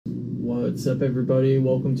What's up, everybody?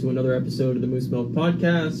 Welcome to another episode of the Moose Milk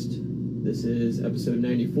Podcast. This is episode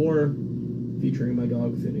 94, featuring my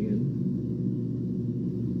dog, Finnegan.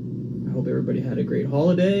 I hope everybody had a great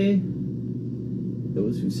holiday.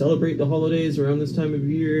 Those who celebrate the holidays around this time of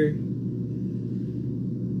year.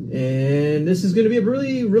 And this is going to be a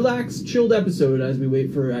really relaxed, chilled episode as we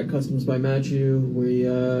wait for At Customs by Matthew. We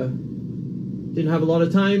didn't have a lot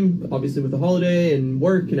of time, obviously, with the holiday and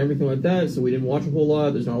work and everything like that, so we didn't watch a whole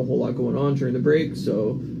lot. There's not a whole lot going on during the break,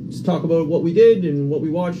 so just talk about what we did and what we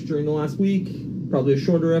watched during the last week. Probably a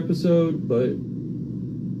shorter episode, but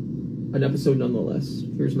an episode nonetheless.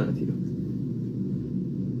 Here's Matthew.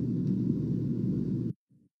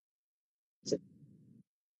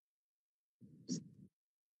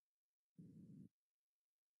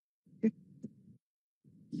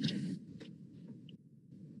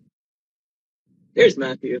 Here's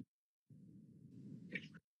Matthew.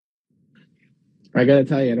 I gotta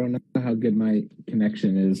tell you, I don't know how good my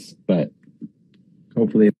connection is, but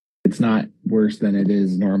hopefully it's not worse than it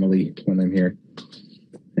is normally when I'm here.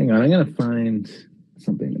 Hang on, I'm gonna find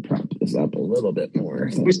something to prop this up a little bit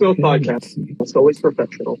more. We still podcast. It's always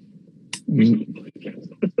professional.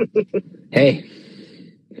 Hey,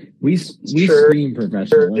 we stream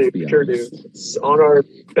professional. Let's be sure honest. Do. It's on our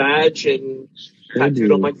badge and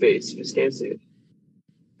tattooed on my face. You just can't see it.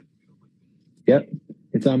 Yep.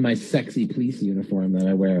 It's on my sexy police uniform that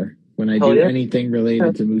I wear when I do anything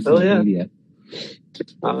related to Moose Media.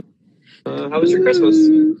 How was your Christmas?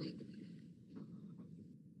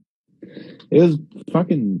 It was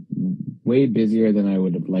fucking way busier than I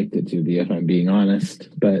would have liked it to be, if I'm being honest.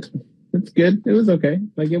 But it's good. It was okay.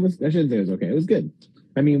 I shouldn't say it was okay. It was good.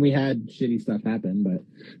 I mean, we had shitty stuff happen, but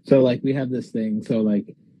so we have this thing. So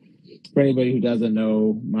for anybody who doesn't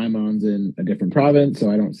know, my mom's in a different province, so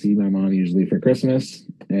I don't see my mom usually for Christmas.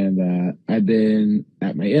 And I've been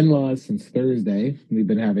at my in-laws since Thursday. We've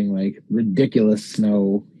been having ridiculous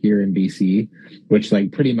snow here in BC, which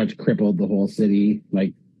pretty much crippled the whole city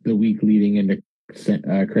the week leading into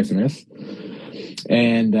Christmas.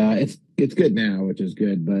 And it's good now, which is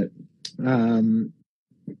good. But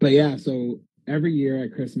yeah, so every year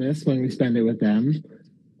at Christmas when we spend it with them,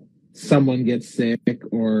 someone gets sick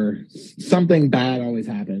or something bad always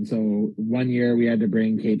happens. So one year we had to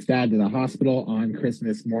bring Kate's dad to the hospital on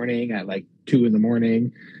Christmas morning at 2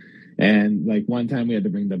 a.m. And one time we had to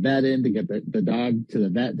bring the vet in to get the dog to the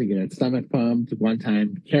vet to get its stomach pumped. One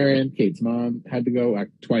time Karen, Kate's mom, had to go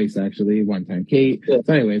twice actually. One time Kate. Yeah.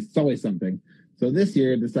 So anyways, it's always something. So this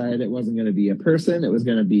year decided it wasn't going to be a person. It was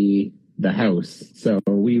going to be the house. So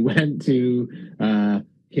we went to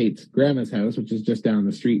Kate's grandma's house, which is just down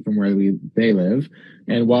the street from where they live.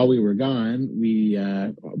 And while we were gone, we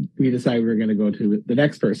decided we were going to go to the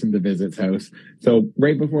next person to visit's house. So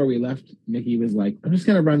right before we left, Nikki was like, I'm just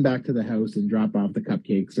going to run back to the house and drop off the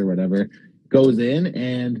cupcakes or whatever. Goes in,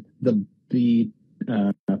 and the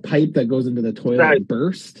pipe that goes into the toilet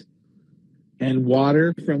burst, and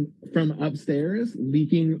water from upstairs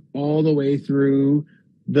leaking all the way through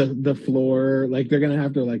the floor. They're gonna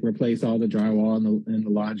have to replace all the drywall in the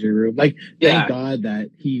laundry room. Thank God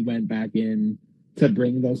that he went back in to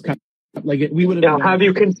bring those cups. We would have. Now, have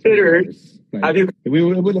you considered that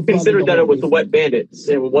it was the Wet Bandits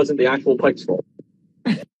and it wasn't the actual pipes fault?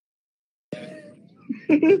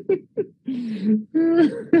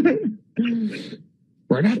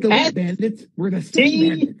 We're not the Wet Bandits. We're the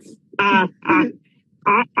Steam Bandits.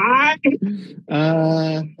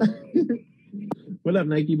 What up,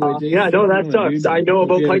 Nike boy? Jason? Yeah, no, that sucks. I know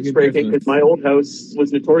about pipes breaking because my old house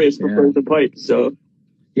was notorious for frozen pipes. So,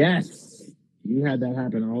 yes, you had that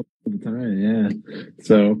happen all the time. Yeah.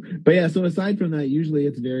 So, but yeah, so aside from that, usually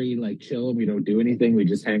it's very chill. We don't do anything. We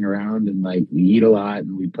just hang around and we eat a lot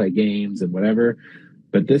and we play games and whatever.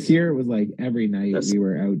 But this year it was every night we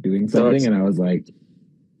were out doing something, and I was like,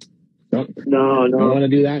 don't want to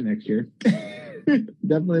do that next year.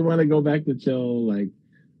 Definitely want to go back to chill.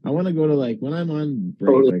 I want to go to when I'm on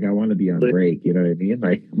break, I want to be on break. You know what I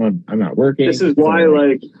mean? I'm not working. This is why,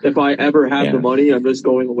 if I ever have the money, I'm just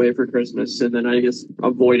going away for Christmas, and then I just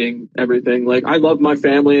avoiding everything. I love my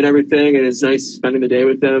family and everything, and it's nice spending the day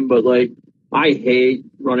with them. But I hate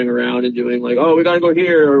running around and doing oh, we gotta go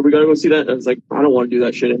here or we gotta go see that. And I was I don't want to do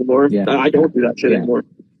that shit anymore. Yeah. I don't do that shit anymore.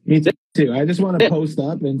 Me too. I just want to post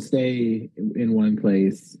up and stay in one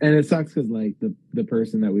place. And it sucks because the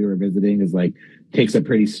person that we were visiting is takes a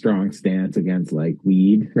pretty strong stance against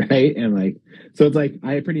weed, right? And so it's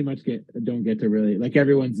I pretty much don't get to really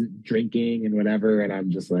everyone's drinking and whatever, and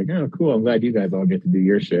I'm just oh cool, I'm glad you guys all get to do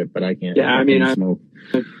your shit, but I can't. Yeah, I mean, smoke.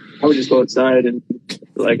 I would just go outside and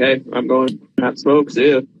hey, I'm going not smoke, see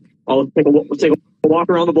ya. I'll take a walk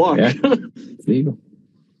around the block. Yeah. It's legal.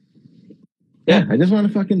 Yeah, I just want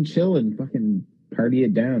to fucking chill and fucking party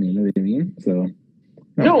it down. You know what I mean? So,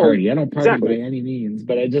 I don't party exactly. By any means,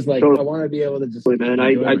 but I just like totally. I want to be able to just. Man,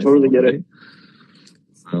 I totally get it.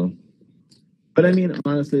 So, but I mean,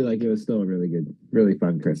 honestly, like it was still a really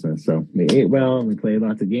fun Christmas. So we ate well and we played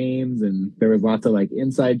lots of games, and there was lots of like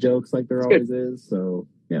inside jokes, like there always is. So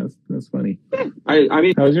yeah, it was funny. Yeah. I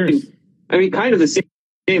mean, how was yours? I mean, kind of the same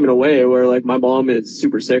in a way, where like my mom is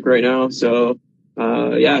super sick right now, so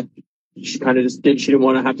yeah, she kind of just she didn't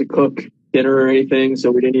want to have to cook dinner or anything,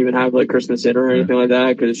 so we didn't even have like Christmas dinner or anything like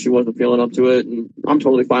that because she wasn't feeling up to it, and I'm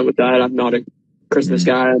totally fine with that. I'm not a Christmas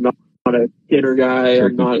guy. I'm not a dinner guy.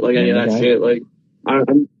 I'm not like any of that shit. Like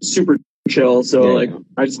I'm super chill, so like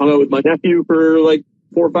I just hung out with my nephew for like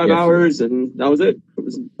 4 or 5 hours, and that was it. It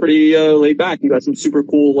was pretty laid back. He got some super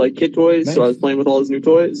cool like kid toys, so I was playing with all his new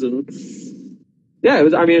toys, and yeah, it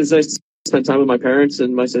was. I mean, it's nice to spend time with my parents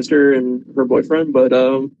and my sister and her boyfriend, but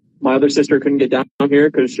my other sister couldn't get down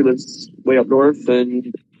here because she lives way up north,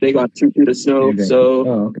 and they got 2 feet of snow,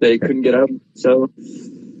 so they couldn't get out. So,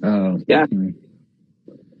 yeah.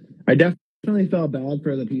 I definitely felt bad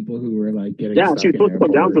for the people who were like getting. Yeah, she was supposed to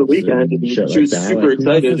come down for the weekend, and she was super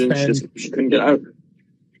excited, and she couldn't get out.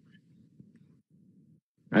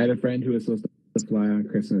 I had a friend who was supposed to fly on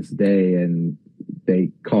Christmas Day, and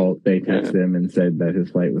they texted him and said that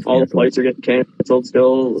his flight was canceled. All the flights are getting canceled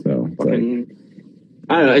still. So fucking,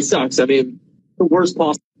 I don't know, it sucks. I mean, the worst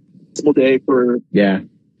possible day for. Yeah,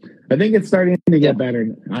 I think it's starting to get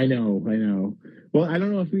better. I know. Well, I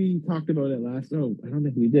don't know if we talked about it last. Oh, I don't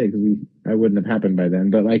think we did because I wouldn't have happened by then.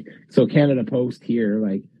 But like, so Canada Post here,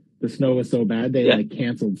 like the snow was so bad they like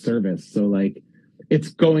canceled service. So like, it's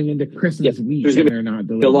going into Christmas week and they're not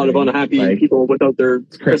delivering. A lot of unhappy people without their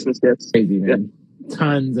Christmas gifts. Crazy, man.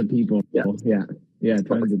 Tons of people. Yeah,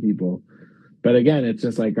 tons of people. But again, it's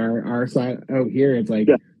just like our side out here. It's like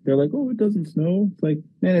they're like, oh, it doesn't snow. It's like,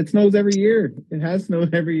 man, it snows every year. It has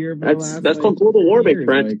snowed every year. That's called global warming,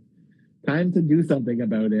 friend. Like, time to do something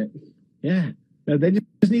about it. Yeah, no, they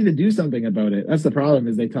just need to do something about it. That's the problem.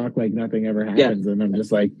 Is they talk like nothing ever happens, and I'm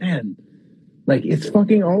just like, man, like it's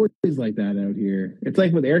fucking always like that out here. It's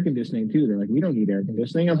like with air conditioning too. They're like, we don't need air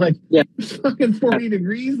conditioning. I'm like, it's fucking 40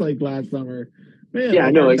 degrees like last summer. Man,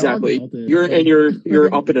 yeah, no, exactly.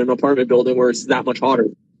 You're up in an apartment building where it's that much hotter.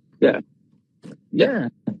 Yeah. Yep.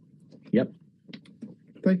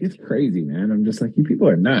 It's like, it's crazy, man. I'm just like, you people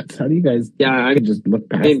are nuts. How do you guys? Yeah, I can just look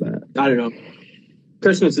past that. I don't know.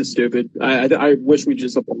 Christmas is stupid. I wish we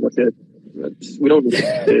just with it. We don't need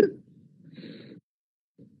it.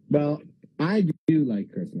 Well, I do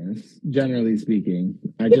like Christmas, generally speaking.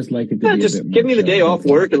 I just like it to be just a bit give me the day off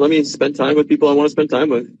work and let me spend time with people I want to spend time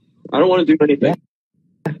with. I don't want to do anything.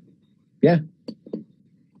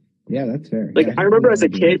 Yeah, that's fair. Like I remember as a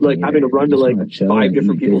kid, like having to run to like 5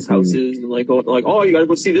 different people's houses and like going like, oh, you gotta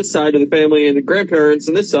go see this side of the family and the grandparents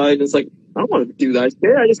and this side. And it's like, I don't want to do that.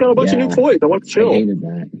 Yeah, I just got a bunch of new toys. I want to chill. I hated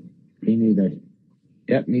that. Me neither.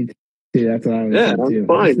 Yep, me too. That's what I was saying too.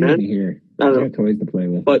 Fine, man. Here. I don't know. Toys to play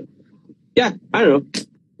with. But yeah, I don't know.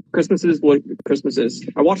 Christmas is what Christmas is.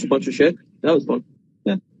 I watched a bunch of shit. That was fun.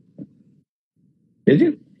 Yeah. Did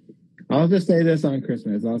you? I'll just say this on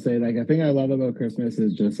Christmas. I'll say, like, a thing I love about Christmas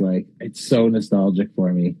is just, like, it's so nostalgic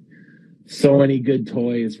for me. So many good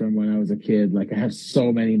toys from when I was a kid. Like, I have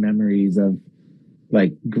so many memories of,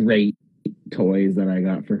 like, great toys that I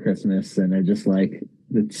got for Christmas. And I just, like,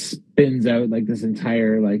 it spins out, like, this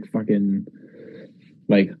entire, like, fucking,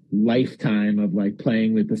 like, lifetime of, like,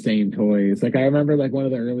 playing with the same toys. Like, I remember, like, one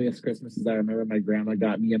of the earliest Christmases I remember my grandma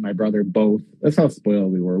got me and my brother both. That's how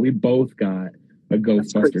spoiled we were. We both got a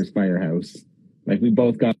Ghostbusters firehouse. Like, we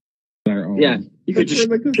both got our own. Yeah, you could just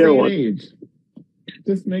like the share same one. Age.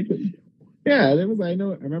 Just make it. Yeah, it was. I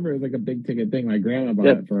remember it was like a big ticket thing. My grandma bought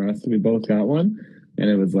it for us. We both got one, and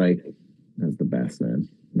it was like, that was the best, man.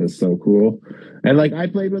 It was so cool. And like, I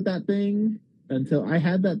played with that thing until I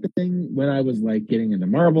had that thing when I was like getting into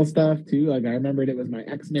Marvel stuff too. Like, I remembered it was my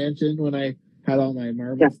X Mansion when I had all my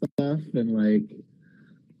Marvel stuff, and like,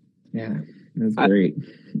 yeah, it was great.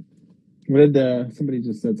 What did somebody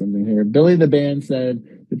just said something here? Billy the Band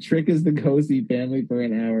said, the trick is to go see family for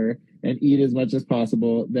an hour and eat as much as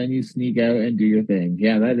possible. Then you sneak out and do your thing.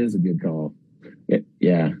 Yeah, that is a good call.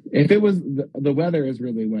 Yeah. If it was the weather is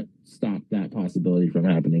really what stopped that possibility from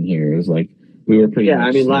happening here. It was like, we were pretty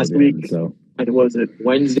much last week, so I think, was it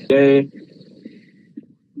Wednesday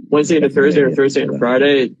into Thursday or Thursday and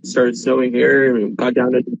Friday, it started snowing here and got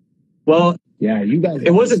down to, well, yeah, you guys.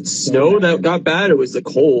 It wasn't snow that got bad. It was the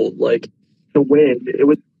cold, like the wind. It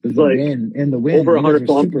was like the wind over 100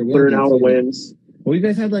 kilometers per hour winds. Well, you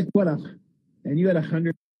guys had like and you had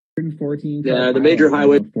 114. Yeah, the major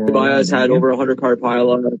highway by us had over 100 car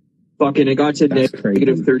pileup. Fucking, it got to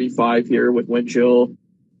negative 35 here with wind chill.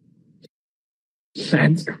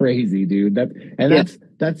 That's crazy, dude.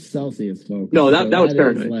 That's Celsius, folks. No, that was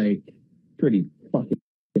Fahrenheit. Like pretty fucking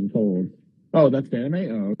cold. Oh, that's Fahrenheit.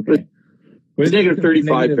 Oh, okay. It's negative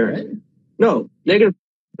 35 Fahrenheit. No, negative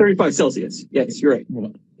 35 Celsius. Yes, you're right.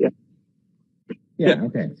 Well, yeah.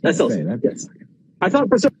 Okay. That's Celsius. Yes. I thought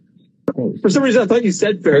for some reason I thought you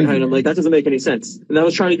said Fahrenheit. Crazy, I'm like, that doesn't make any sense. And I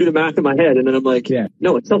was trying to do the math in my head, and then I'm like,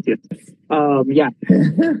 no, it's Celsius. Yeah.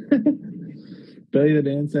 Billy the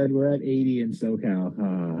Dan said we're at 80 in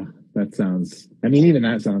SoCal. That sounds. I mean, even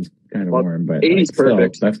that sounds kind of warm, but 80's still,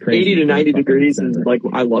 perfect. That's crazy. 80 to 90 degrees is like,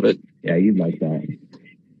 I love it. Yeah, you'd like that.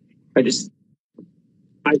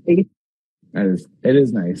 I hate. It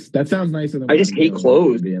is nice. That sounds nicer than. I just hate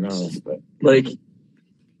clothes. Being honest, but like,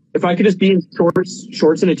 if I could just be in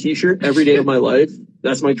shorts and a t-shirt every day of my life,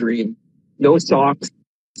 that's my dream. No socks,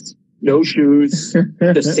 no shoes,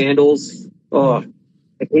 just sandals. Oh,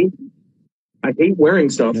 I hate wearing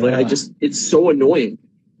stuff. Yeah. Like it's so annoying.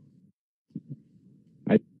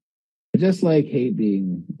 I just like hate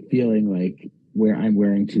feeling like where I'm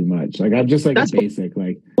wearing too much. Like I'm just like That's a basic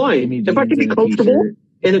like. Fine. If I can be comfortable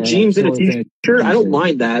in a jeans and a t-shirt, I don't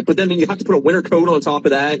mind that. But then you have to put a winter coat on top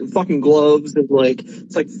of that and fucking gloves and like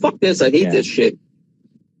it's like fuck this. I hate this shit.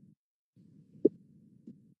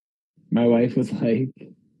 My wife was like,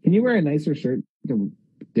 "Can you wear a nicer shirt to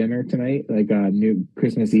dinner tonight, like New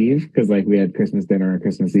Christmas Eve, because like we had Christmas dinner on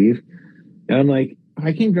Christmas Eve." And I'm like,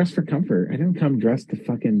 I came dressed for comfort. I didn't come dressed to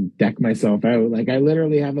fucking deck myself out. Like I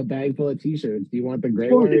literally have a bag full of t-shirts. Do you want the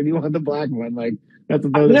gray one or do you want the black one? Like that's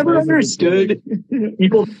about. I've never understood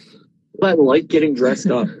people that like getting dressed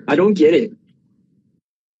up. I don't get it.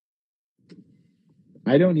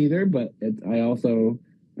 I don't either, but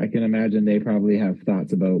I can imagine they probably have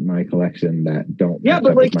thoughts about my collection that don't match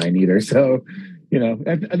up with mine either. So, you know,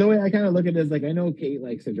 the way I kind of look at it is like, I know Kate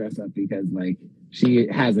likes to dress up because like she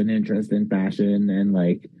has an interest in fashion and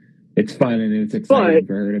like it's fun and it's exciting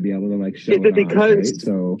for her to be able to like show it because off, right?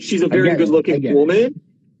 So she's a very good looking woman?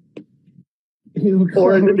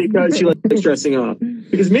 Or is it because she likes dressing up?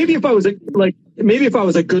 Because maybe if I was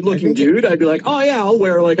a good looking dude, I'd be like, oh yeah, I'll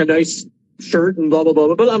wear like a nice shirt and blah blah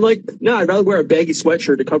blah. But I'm like, no, I'd rather wear a baggy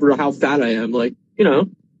sweatshirt to cover how fat I am. Like, you know.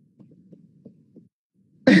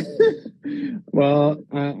 Well,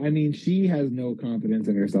 I mean, she has no confidence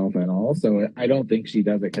in herself at all, so I don't think she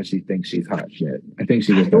does it because she thinks she's hot shit. I think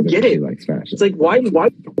she just does it because she likes fashion. It's like, why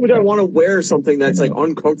would I want to wear something that's like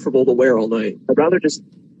uncomfortable to wear all night? I'd rather just.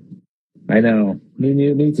 I know.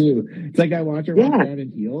 Me too. It's like I watch her walk around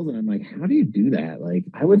in heels, and I'm like, how do you do that? Like,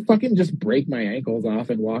 I would fucking just break my ankles off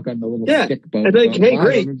and walk on the little stick boat. And like, hey,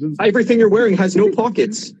 great. Everything you're wearing has no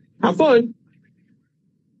pockets. Have fun.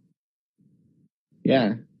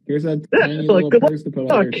 Yeah. Here's a tiny little purse to put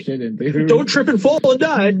all your shit into. Don't trip and fall and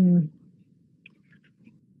die.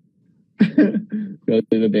 Go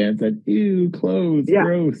to the band said, ew, clothes,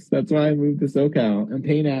 gross. That's why I moved to SoCal. And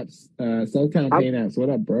Pain Apps, SoCal Pain Apps. What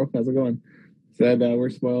up, bro? How's it going? Said we're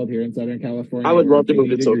spoiled here in Southern California. I would love to move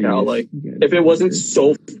to SoCal. Like, if it wasn't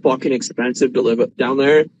so fucking expensive to live down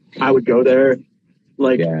there, I would go there.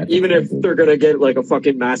 Like, even if they're gonna get like a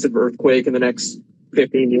fucking massive earthquake in the next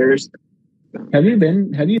 15 years. Have you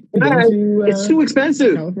been to? It's too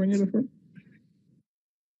expensive. California before?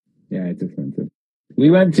 Yeah, it's expensive.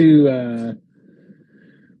 We went to.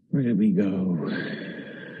 Where did we go?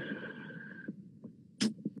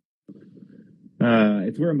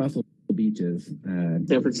 It's where Muscle Beach is. San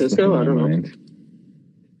Francisco? I don't know.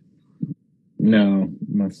 No,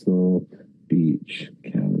 Muscle Beach,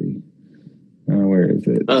 Cali. Where is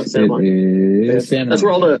it? San Monica. That's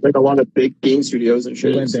where all a lot of big game studios and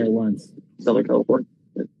shit. We went there once. Southern California.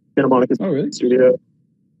 Santa Monica. Oh, really? Studio.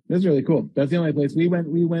 That's really cool. That's the only place we went.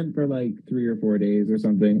 We went for like 3 or 4 days or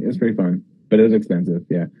something. It was pretty fun, but it was expensive.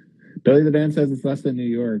 Yeah. Billy the Band says it's less than New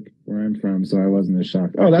York, where I'm from, so I wasn't as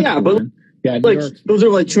shocked. Oh, that's cool, but man. Yeah, like those are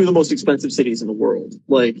like two of the most expensive cities in the world.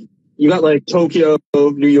 Like you got like Tokyo,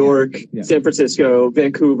 New York, San Francisco,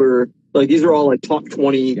 Vancouver. Like these are all like top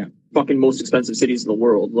 20 fucking most expensive cities in the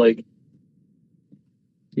world. Like,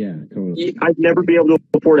 yeah, totally. I'd never be able to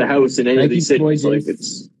afford a house in any of these cities. Like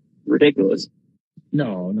it's ridiculous.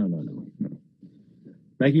 No.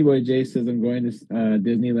 Mikey Boy J says I'm going to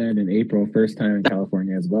Disneyland in April, first time in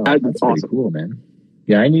California as well. That's awesome. Pretty cool, man.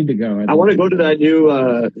 Yeah, I need to go. I want to go to that new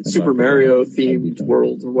Super Mario themed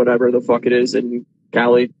world or whatever the fuck it is in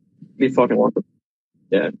Cali. Be fucking awesome.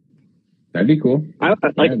 Yeah. That'd be cool. Like,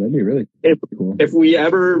 that'd be really cool. If we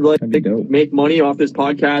ever like dope. make money off this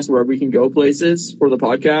podcast where we can go places for the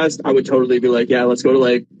podcast, I would totally be like, yeah, let's go to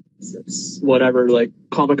like whatever, like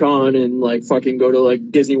Comic-Con and like fucking go to like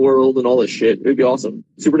Disney World and all this shit. It'd be awesome.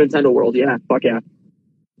 Super Nintendo World. Yeah. Fuck yeah.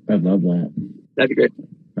 I'd love that. That'd be great.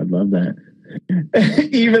 I'd love that.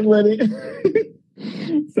 Even living.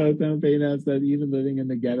 Southtown Payne said even living in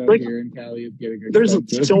the ghetto here in Cali is getting expensive.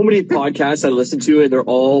 There's so many podcasts I listen to, and they're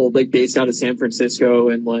all like based out of San Francisco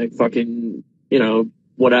and like fucking, you know,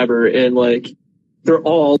 whatever. And like, they're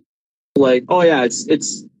all like, oh yeah,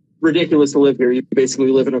 it's ridiculous to live here. You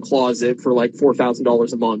basically live in a closet for like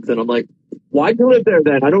 $4,000 a month. And I'm like, why do you live there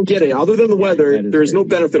then? I don't get it. Other than the weather, there's no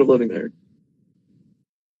benefit of living there.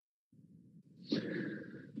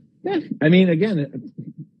 Yeah. I mean, again,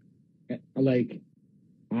 like,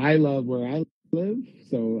 I love where I live.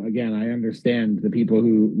 So again, I understand the people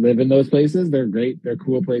who live in those places. They're great. They're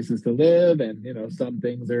cool places to live. And, you know, some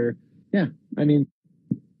things are, yeah, I mean,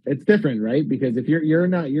 it's different, right? Because if you're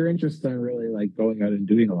not, you're interested in really like going out and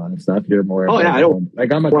doing a lot of stuff. You're more, oh yeah, I don't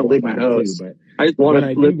like, I'm a want to leave my house, but I just want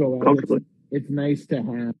to live comfortably. It's nice to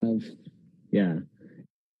have, yeah,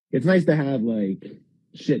 it's nice to have like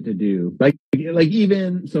shit to do. Like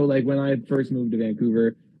even, so like when I first moved to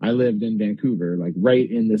Vancouver, I lived in Vancouver, like right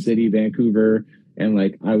in the city, Vancouver. And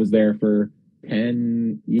like, I was there for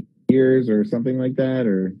 10 years or something like that,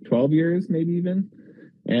 or 12 years, maybe even.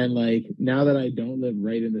 And like, now that I don't live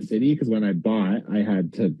right in the city, because when I bought, I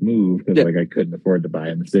had to move because like I couldn't afford to buy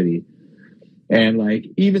in the city. And like,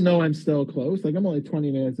 even though I'm still close, like I'm only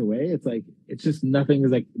 20 minutes away, it's like, it's just nothing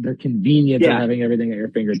is like the convenience of having everything at your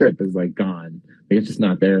fingertip is like gone. Like it's just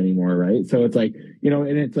not there anymore, right? So it's like, you know,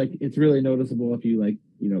 and it's like, it's really noticeable if you like,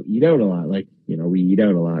 you know, eat out a lot. Like, you know, we eat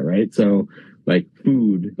out a lot, right? So like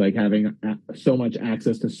food, like having so much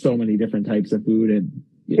access to so many different types of food and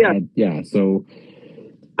so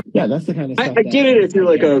yeah, that's the kind of stuff. I get it if you're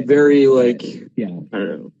like a very like, I don't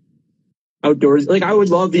know, outdoors. Like I would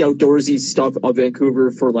love the outdoorsy stuff of Vancouver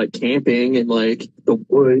for like camping and like the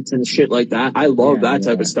woods and shit like that. I love that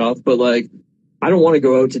type of stuff, but like I don't want to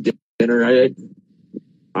go out to dinner.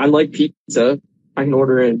 I like pizza. I can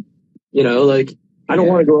order in, you know, like I don't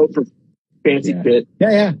want to go out for fancy shit.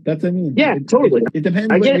 Yeah, that's what I mean. Yeah, totally. It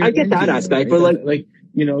depends. I get that aspect, right? but like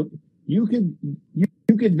you know, you could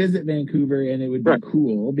visit Vancouver and it would be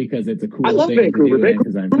cool because it's a cool. I love thing Vancouver. To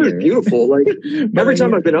do Vancouver is beautiful. Like every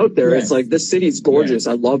time I've been out there, it's like this city's gorgeous.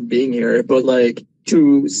 I love being here, but like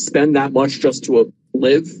to spend that much just to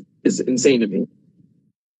live is insane to me.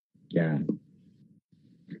 Yeah.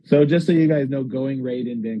 So just so you guys know, going rate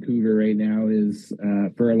in Vancouver right now is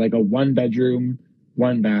for like a 1-bedroom,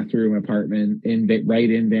 1-bathroom apartment right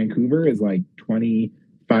in Vancouver is like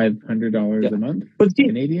 $2,500 a month, but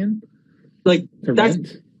Canadian. Like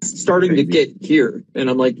that's starting to get here, and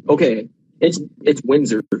I'm like, okay, it's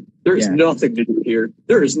Windsor. There's nothing to do here.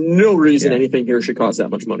 There is no reason anything here should cost that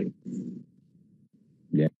much money.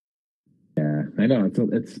 Yeah, I know.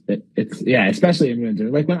 It's especially in Windsor.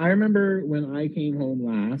 Like when I remember when I came home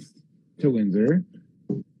last to Windsor,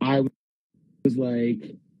 I was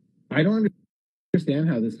like, I don't understand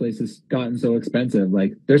how this place has gotten so expensive.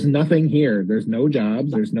 Like there's nothing here. There's no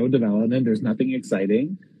jobs. There's no development. There's nothing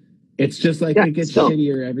exciting. It's just like it gets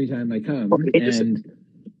shittier every time I come. And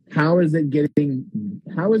how is it getting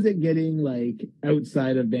like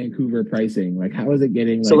outside of Vancouver pricing? Like how is it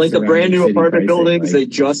getting so like the brand new apartment buildings they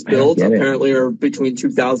just built apparently are between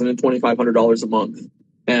 $2,000 and $2,500 a month.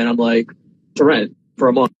 And I'm like, to rent for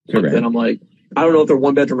a month. And I'm like, I don't know if they're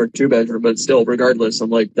 1-bedroom or 2-bedroom, but still, regardless, I'm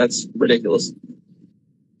like, that's ridiculous.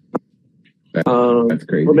 That's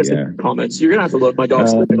crazy. We're missing comments. You're gonna have to look. My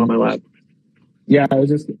dog's sleeping on my lap. Yeah, I was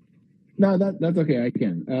just. No, that's okay. I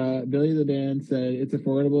can. Billy the Dan said it's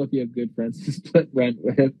affordable if you have good friends to split rent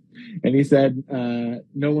with, and he said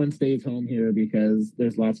no one stays home here because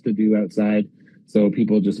there's lots to do outside, so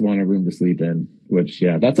people just want a room to sleep in. Which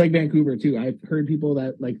that's like Vancouver too. I've heard people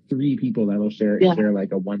that like 3 people that'll share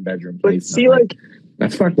like a 1-bedroom place. But see, like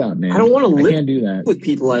that's fucked up, man. I don't want to live. Can't do that with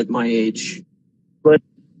people at my age. But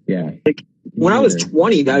like. When I was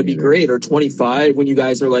 20, that would be great, or 25, when you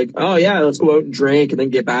guys are like, oh yeah, let's go out and drink and then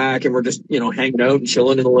get back and we're just, you know, hanging out and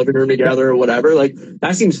chilling in the living room together or whatever. Like,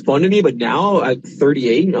 that seems fun to me, but now at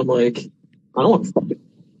 38, I'm like, I don't want to fucking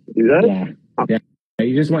do that. Yeah,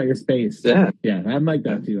 you just want your space. Yeah, I'm like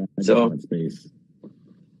that too. I just want space.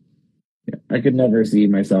 Yeah, I could never see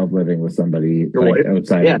myself living with somebody like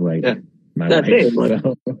outside of like my wife.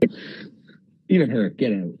 So. Even her,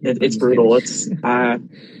 get out. It's brutal. It's, I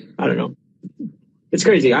don't know. It's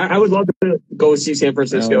crazy. I would love to go see San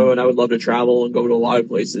Francisco and I would love to travel and go to a lot of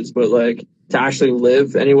places, but like to actually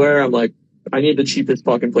live anywhere, I'm like, I need the cheapest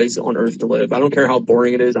fucking place on earth to live. I don't care how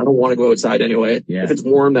boring it is. I don't want to go outside anyway. Yeah. If it's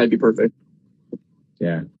warm, that'd be perfect.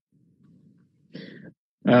 Yeah.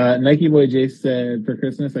 Nike Boy Jace said, for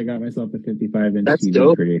Christmas, I got myself a 55-inch That's TV.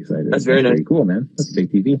 dope. Pretty excited. That's very nice. Cool, man. That's a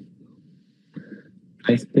big TV.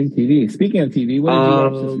 Nice big TV. Speaking of TV, what did you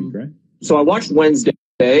watch this week, Brett? So I watched Wednesday.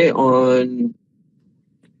 On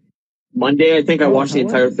Monday, I think I watched the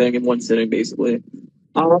entire thing in one sitting, basically.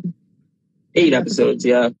 8 episodes,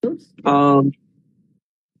 yeah.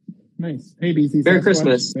 Nice. Hey, BC. Merry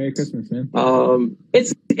Christmas. Merry Christmas, man.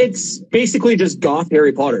 It's basically just goth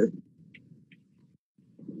Harry Potter.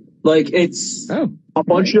 Like, it's a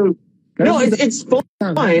bunch of... No, it's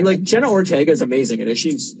fine. Like, Jenna Ortega is amazing in it.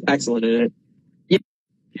 She's excellent in it.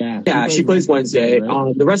 Yeah, she plays Wednesday.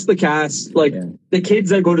 Right? The rest of the cast, like, the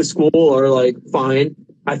kids that go to school are, like, fine.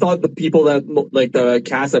 I thought the people that, like, the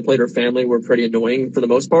cast that played her family were pretty annoying for the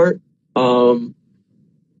most part.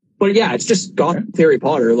 But yeah, it's just goth Harry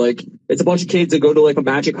Potter. Like, it's a bunch of kids that go to, like, a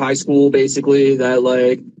magic high school, basically, that,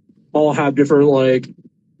 like, all have different, like,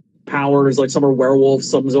 powers. Like, some are werewolves,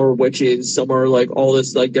 some are witches, some are, like, all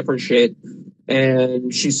this, like, different shit.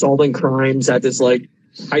 And she's solving crimes at this, like,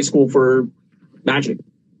 high school for magic.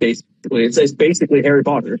 Basically, it's basically Harry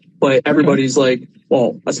Potter, but everybody's like,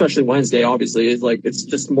 well, especially Wednesday, obviously, is like, it's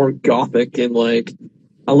just more gothic and like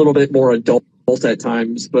a little bit more adult at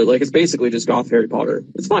times, but like, it's basically just goth Harry Potter.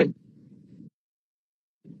 It's fine.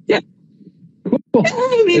 Yeah. Cool.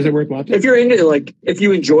 I mean, is it worth watching? If you're into, like, if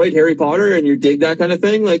you enjoyed Harry Potter and you dig that kind of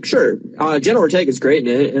thing, like, sure. Jenna Ortega is great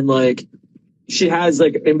in it. And like, she has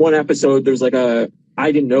like, in one episode, there's like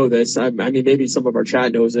I didn't know this. I mean, maybe some of our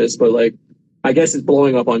chat knows this, but like, I guess it's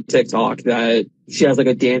blowing up on TikTok that she has like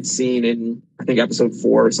a dance scene in, I think, episode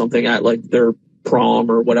 4 or something at like their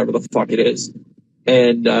prom or whatever the fuck it is.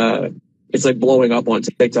 And, it's like blowing up on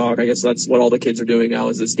TikTok. I guess that's what all the kids are doing now,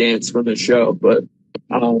 is this dance from this show. But,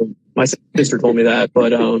 my sister told me that,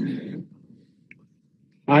 but,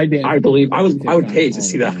 I believe I would pay to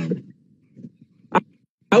see that.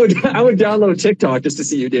 I would download TikTok just to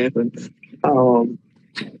see you dancing.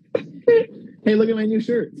 Hey, look at my new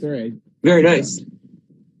shirt. Sorry. Very nice.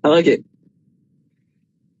 I like it.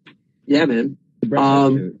 Yeah, man.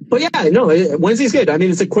 But yeah, no, Wednesday's good. I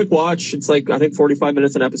mean, it's a quick watch. It's like, I think 45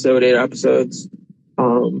 minutes an episode, 8 episodes.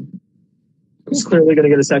 It's clearly going to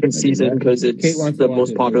get a second season because it's the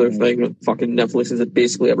most popular thing that fucking Netflix has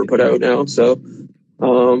basically ever put out now. So,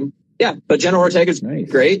 yeah, but Jenna Ortega is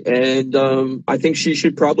great. And, I think she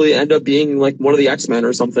should probably end up being like one of the X-Men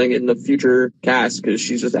or something in the future cast because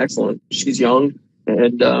she's just excellent. She's young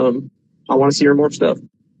and, I want to see her more stuff.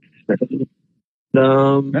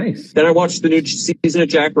 Nice. Then I watched the new season of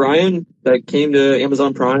Jack Ryan that came to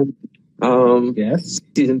Amazon Prime. Yes.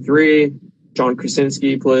 Season 3. John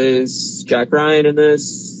Krasinski plays Jack Ryan in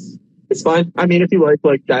this. It's fine. I mean, if you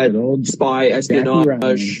like that old spy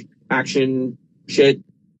espionage action shit,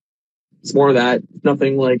 it's more of that.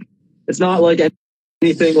 Nothing like, it's not like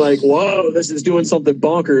anything like, whoa, this is doing something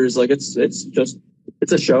bonkers. Like it's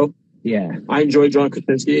a show. Yeah. I enjoy John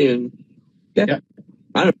Krasinski and yeah.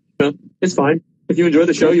 I don't know. It's fine. If you enjoy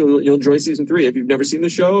the show, you'll enjoy season 3. If you've never seen the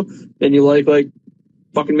show and you like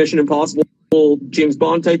fucking Mission Impossible, James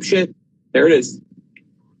Bond type shit, there it is.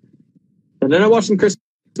 And then I watched some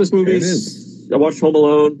Christmas movies. I watched Home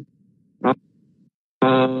Alone.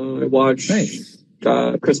 I watched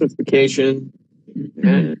Christmas Vacation.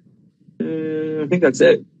 And I think that's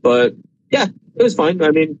it. But yeah, it was fine.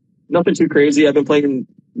 I mean, nothing too crazy. I've been playing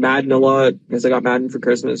Madden a lot because I got Madden for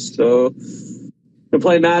Christmas. So been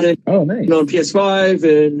playing Madden on PS5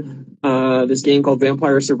 and this game called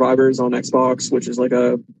Vampire Survivors on Xbox, which is like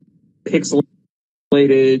a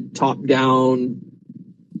pixelated top-down,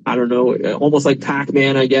 I don't know, almost like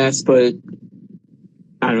Pac-Man, I guess, but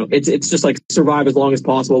I don't know. It's just like survive as long as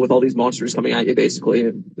possible with all these monsters coming at you, basically.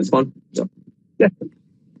 And it's fun. So yeah,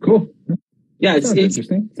 cool. Yeah, it's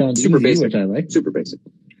interesting. Sounds super easy, basic, which I like. Super basic.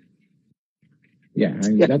 Yeah,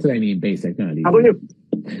 that's what I mean. Basic, not easy. How about you?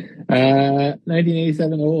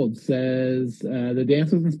 1987 Old says the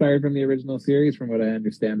dance was inspired from the original series. From what I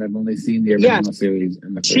understand, I've only seen the original series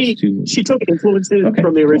and the first 2. She took influences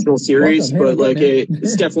from the original series, but like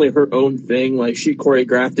it's definitely her own thing. Like she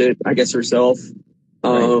choreographed it, I guess, herself.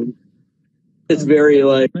 It's very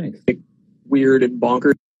like weird and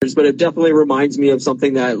bonkers, but it definitely reminds me of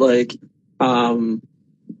something that like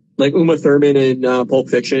Uma Thurman in Pulp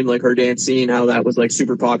Fiction, like her dance scene, how that was like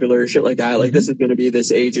super popular, shit like that. Like this is going to be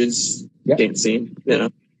this age's dance scene, you know?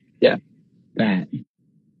 Yeah. That.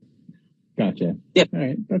 Gotcha. Yeah. All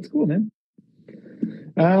right. That's cool, man.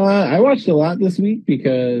 I watched a lot this week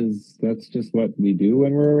because that's just what we do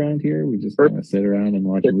when we're around here. We just kind of sit around and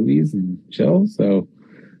watch movies and chill. So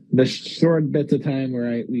the short bits of time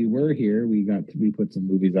where we were here, we put some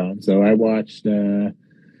movies on. So I watched the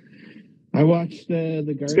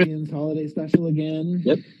Guardians holiday special again.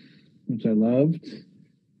 Yep. Which I loved.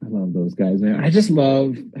 I love those guys, man. I just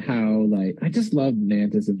love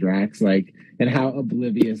Mantis and Drax, like, and how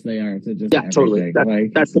oblivious they are to just totally.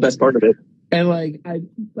 That's the best part of it. And like I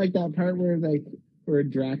like that part where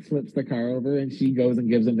Drax flips the car over and she goes and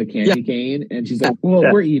gives him the candy cane, and she's like,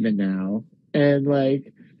 "Well, we're even now," and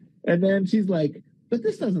then she's like, "But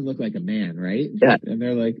this doesn't look like a man, right?" Yeah. And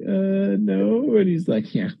they're like, no. And he's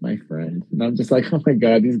like, "Yeah, my friend." And I'm just like, "Oh my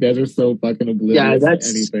god, these guys are so fucking oblivious to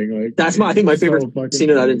anything." Like, that's I think my favorite scene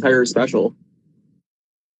of that entire special.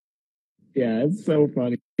 Yeah, it's so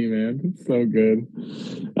funny, man. It's so good.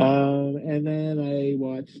 And then I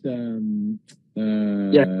watched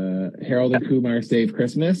Harold and Kumar Save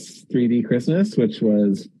Christmas, 3D Christmas, which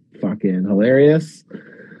was fucking hilarious.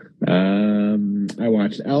 I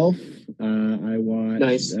watched Elf. I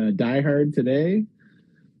watched Die Hard today,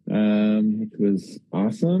 which was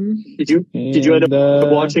awesome. Did you end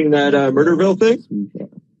up watching that Murderville thing?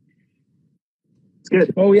 It's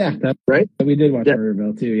good. Oh yeah, that's right. We did watch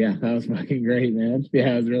Murderville too. Yeah, that was fucking great, man.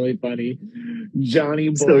 Yeah, it was really funny. Johnny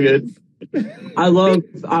Boy. So good. I love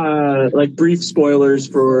like brief spoilers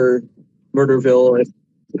for Murderville.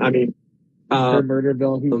 For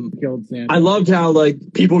Murderville, who killed Santa. I loved how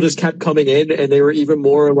like people just kept coming in, and they were even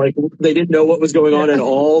more like they didn't know what was going on at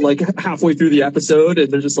all. Like halfway through the episode,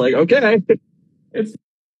 and they're just like, okay. It's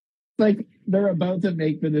like they're about to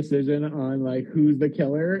make the decision on like who's the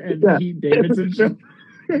killer, and Pete Davidson just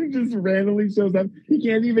randomly shows up. He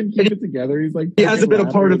can't even keep it together. He's like, he hasn't been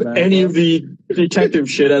a part of any of the detective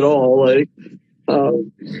shit at all. Like,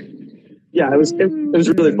 it was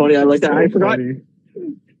really funny. I like that. I forgot. Funny.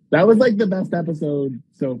 That was like the best episode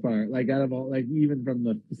so far. Like out of all, like even from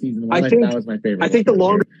the season one, that was my favorite. I think the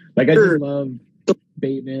longer, like I just love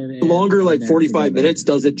Bateman. The longer, like 45 minutes,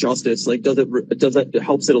 does it justice. Like, it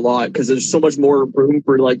helps it a lot because there's so much more room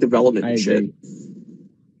for like development and shit.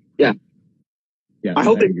 Yeah. Yeah. I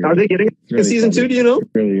hope are they getting a season 2? Do you know? It's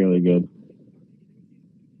really, really good.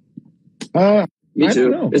 Me too. I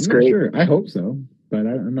don't know. It's I'm great. Not sure. I hope so, but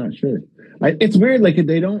I'm not sure. It's weird. Like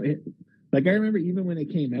they don't. Like I remember even when it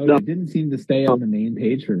came out, it didn't seem to stay on the main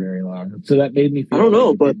page for very long. So that made me feel I don't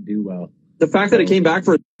know, like it didn't do well. The fact that it came back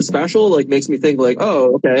for a special like makes me think like,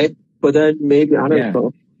 oh, okay. But then maybe I don't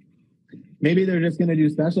know. Maybe they're just gonna do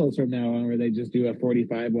specials from now on where they just do a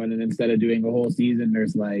 45 one, and instead of doing a whole season,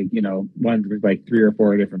 there's like, one with like 3 or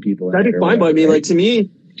 4 different people. That'd be fine by me. Like to me,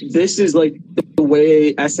 this is like the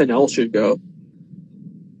way SNL should go.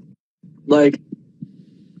 Like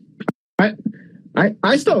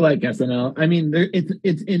I still like SNL. I mean,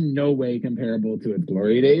 it's in no way comparable to its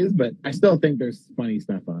glory days, but I still think there's funny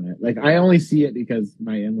stuff on it. Like I only see it because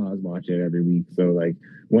my in-laws watch it every week. So like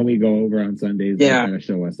when we go over on Sundays, they kind of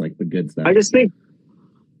show us like the good stuff. I just think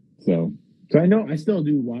so. I know I still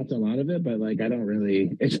do watch a lot of it, but like I don't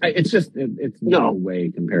really. It's no way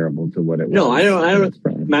comparable to what it was. No, I don't.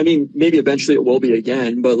 I mean, maybe eventually it will be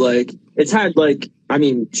again, but like it's had like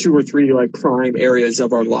 2 or 3 like prime areas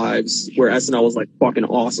of our lives where SNL was like fucking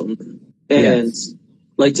awesome, and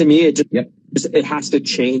like to me it just it has to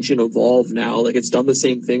change and evolve now. Like it's done the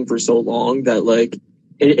same thing for so long that like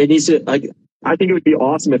it needs to like. I think it would be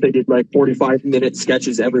awesome if they did like 45-minute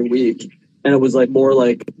sketches every week. And it was like more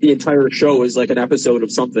like the entire show is like an episode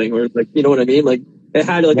of something, or like, you know what I mean? Like it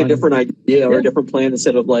had like a different idea or a different plan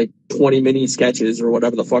instead of like 20 mini sketches or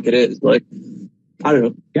whatever the fuck it is. Like, I don't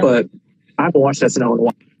know, but I haven't watched SNL in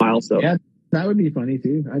a while. So yeah, that would be funny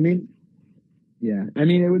too. I mean,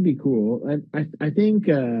 it would be cool. I think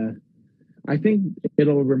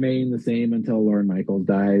it'll remain the same until Lorne Michaels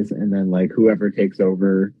dies. And then like whoever takes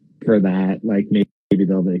over for that, like maybe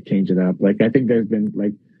they'll like change it up. Like, I think there's been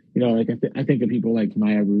like, I think of people like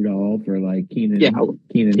Maya Rudolph or like Keenan. Yeah,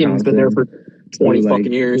 Keenan's been there for 20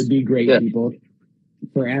 fucking years. Would be great people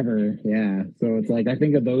forever. Yeah. So it's like I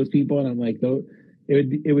think of those people, and I'm like,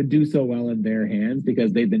 it would do so well in their hands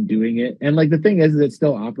because they've been doing it. And like the thing is, it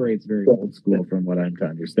still operates very old school from what I'm to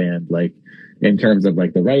understand. Like in terms of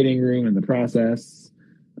like the writing room and the process.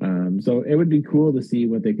 So it would be cool to see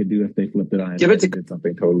what they could do if they flipped it on. Give it to did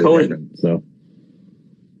something totally different. So.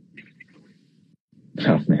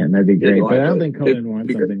 Oh man, that'd be great. But I don't think Conan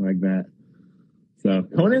wants something like that. So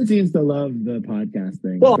Conan seems to love the podcast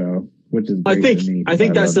thing, which is great to me. I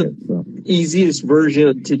think that's the easiest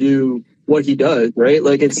version to do what he does, right?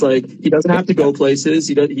 Like it's like he doesn't have to go places.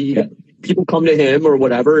 People come to him or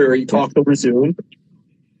whatever, or he talks over Zoom.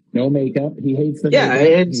 No makeup. He hates the Yeah,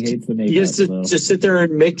 makeup. and He hates the makeup. He just so. just sit there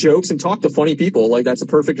and make jokes and talk to funny people. Like that's a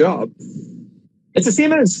perfect job. It's the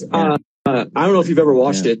same as Yeah. I don't know if you've ever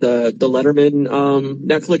watched it, the Letterman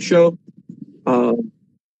Netflix show.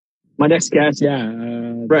 My next guest. Yeah.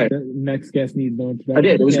 Right. The next guest needs no introduction. I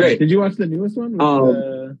did. It was great. Did you watch the newest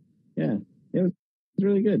one? Yeah. It was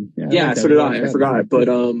really good. Yeah, like so did I. I forgot. But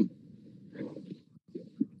oh,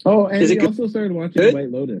 and we also started watching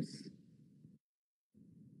White Lotus.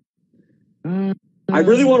 I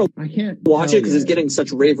really want to I can't watch it because it's getting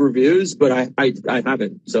such rave reviews, but I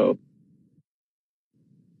haven't. So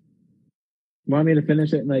want me to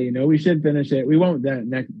finish it and let you know? We should finish it. We won't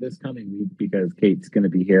this coming week because Kate's going to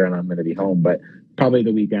be here and I'm going to be home, but probably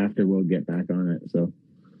the week after we'll get back on it. So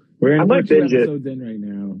we're in 2 episodes in right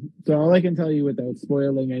now. So all I can tell you without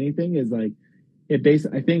spoiling anything is like I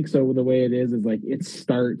think so the way it is like it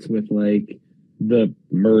starts with like the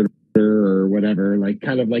murder or whatever, like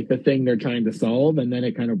kind of like the thing they're trying to solve, and then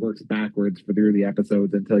it kind of works backwards through the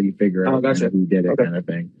episodes until you figure out kind of who did it, kind of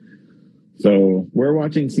thing. So we're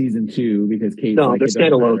watching season 2 because Kate's like, it doesn't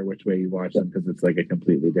matter which way you watch them because it's like a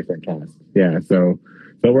completely different cast. Yeah, so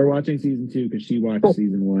we're watching season 2 because she watched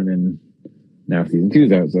season 1 and now season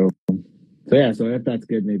 2's out. So if that's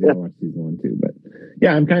good, maybe I'll watch season 1 too. But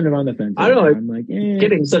yeah, I'm kind of on the fence. I don't know. I'm like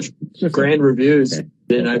getting such grand reviews,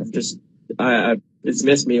 and I've just it's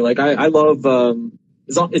missed me. Like I love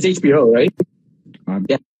it's HBO, right?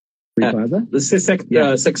 Yeah. Plaza?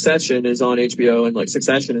 The Succession is on HBO, and like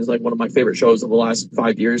Succession is like one of my favorite shows of the last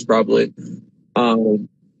 5 years, probably.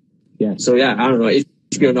 Yeah. So yeah, I don't know.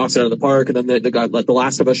 HBO knocks it out of the park, and then they got like the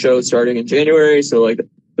Last of Us show starting in January. So like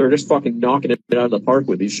they're just fucking knocking it out of the park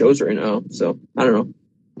with these shows right now. So I don't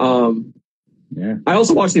know. Yeah. I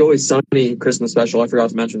also watched the Always Sunny Christmas special. I forgot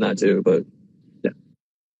to mention that too, but yeah.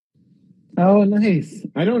 Oh, nice.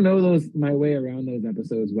 I don't know my way around those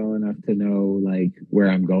episodes well enough to know like where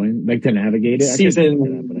I'm going, like to navigate it.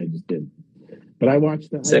 But I just did. But I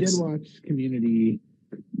watched I did watch Community,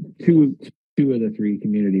 two of the 3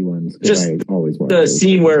 Community ones. Just I always watch the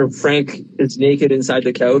scene where Frank is naked inside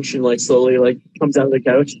the couch and like slowly like comes out of the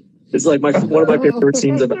couch. It's like one of my favorite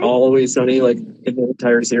scenes of Always Sunny, like in the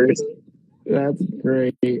entire series. That's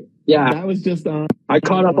great. Yeah, that was just on. I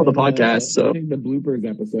caught up on the podcast, so I think the bloopers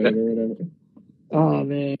episode or whatever. Oh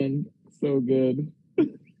man, so good.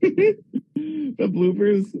 The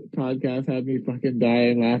bloopers podcast had me fucking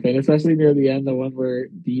dying laughing, especially near the end, the one where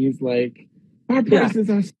Dee's like, "Our prices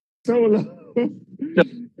are so low."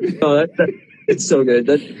 No, it's so good.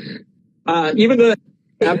 That even the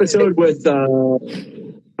episode with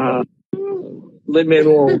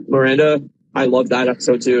Lin-Manuel Miranda, I loved that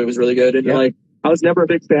episode too. It was really good, and like I was never a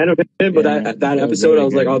big fan of him, but that episode, I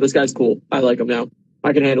was like, "Oh, this guy's cool. I like him now.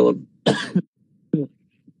 I can handle him."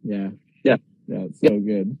 Yeah, it's so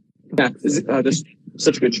good. Yeah, just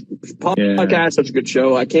such a good podcast, such a good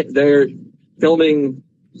show. They're filming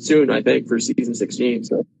soon, I think, for season 16.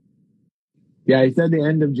 So. Yeah, he said the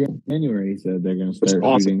end of January. He said they're going to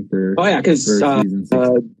start shooting for. Oh yeah, because season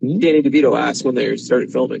 16. Danny DeVito asked when they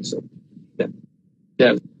started filming. So yeah,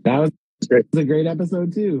 that was great. It was a great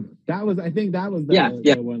episode too. I think that was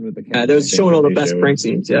the one with the cat. Yeah, they was showing all the best prank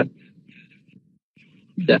scenes. Yeah.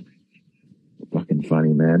 Fucking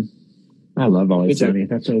funny, man. I love Always Sunny.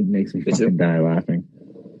 That show makes me fucking die laughing.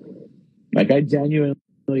 Like I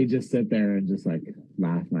genuinely just sit there and just like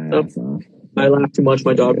laugh my ass off. I laughed too much.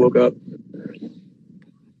 My dog woke up.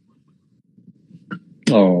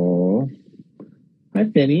 Oh, hi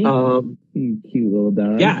Finny. You cute little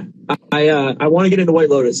dog. Yeah, I want to get into White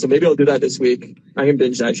Lotus, so maybe I'll do that this week. I can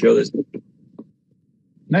binge that show this week.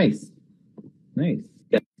 Nice.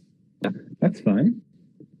 Yeah, that's fun.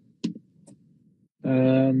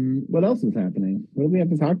 What else is happening? What do we have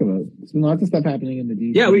to talk about? There's been lots of stuff happening in the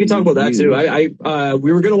DC. Yeah, we can talk about that too.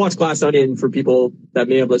 We were going to watch Glass Onion for people that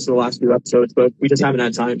may have listened to the last few episodes, but we just haven't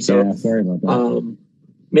had time. So yeah, sorry about that.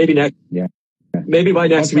 Maybe next. Yeah. Maybe by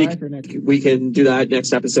next week we can do that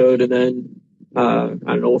next episode, and then I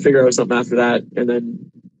don't know. We'll figure out something after that, and then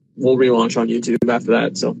we'll relaunch on YouTube after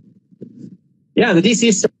that. So yeah, the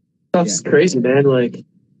DC stuff's crazy, man. Like.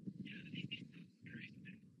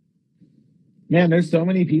 Man, there's so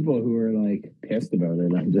many people who are like pissed about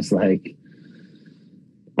it. I'm just like,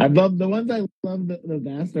 I love the ones I love the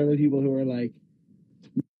best are the people who are like,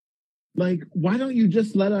 why don't you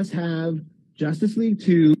just let us have Justice League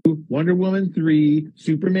 2, Wonder Woman 3,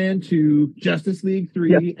 Superman 2, Justice League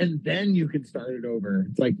 3, and then you can start it over.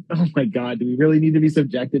 It's like, oh my God, do we really need to be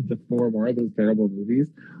subjected to 4 more of those terrible movies?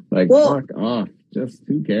 Like, fuck off. Just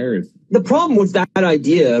who cares? The problem with that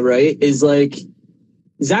idea, right, is like,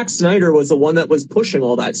 Zack Snyder was the one that was pushing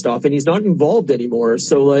all that stuff, and he's not involved anymore.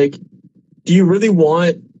 So, like, do you really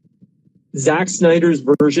want Zack Snyder's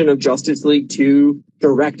version of Justice League 2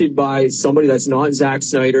 directed by somebody that's not Zack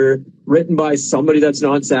Snyder, written by somebody that's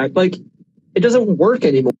not Zack? Like, it doesn't work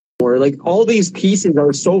anymore. Like, all these pieces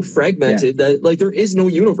are so fragmented that, like, there is no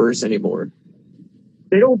universe anymore.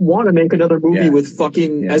 They don't want to make another movie with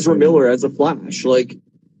fucking Ezra Miller as a Flash. Like,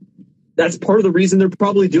 that's part of the reason they're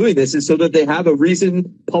probably doing this, is so that they have a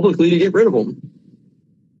reason publicly to get rid of him.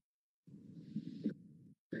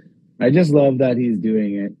 I just love that he's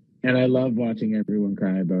doing it, and I love watching everyone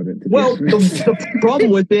cry about it. Well, the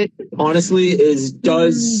problem with it, honestly, is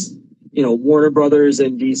does, you know, Warner Brothers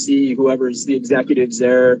and DC, whoever's the executives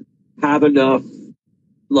there, have enough,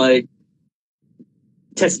 like,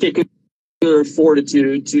 testicular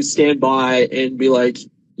fortitude to stand by and be like,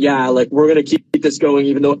 yeah, like, we're going to keep this going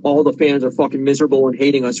even though all the fans are fucking miserable and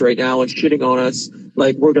hating us right now and shitting on us.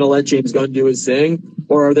 Like, we're going to let James Gunn do his thing?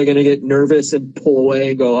 Or are they going to get nervous and pull away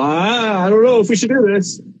and go, I don't know if we should do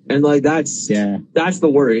this? And, like, that's the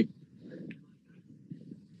worry.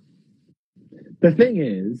 The thing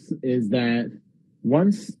is that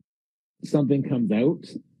once something comes out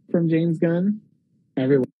from James Gunn,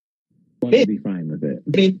 everyone will be fine with it.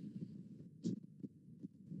 I mean,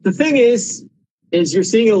 the thing is you're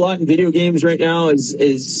seeing it a lot in video games right now,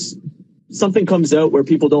 is something comes out where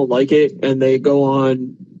people don't like it and they go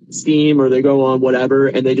on Steam or they go on whatever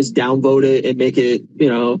and they just downvote it and make it, you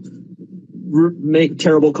know, make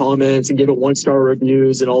terrible comments and give it 1-star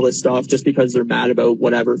reviews and all this stuff just because they're mad about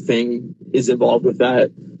whatever thing is involved with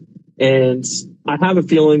that. And I have a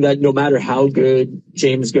feeling that no matter how good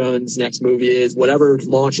James Gunn's next movie is, whatever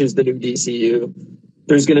launches the new DCU,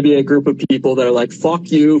 there's going to be a group of people that are like,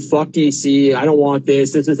 fuck you, fuck DC, I don't want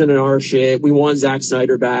this, this isn't our shit, we want Zack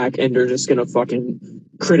Snyder back, and they're just going to fucking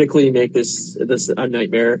critically make this a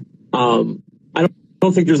nightmare. I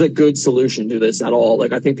don't think there's a good solution to this at all.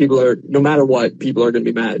 Like, I think people are, no matter what, people are going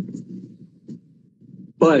to be mad.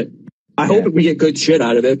 But I hope we get good shit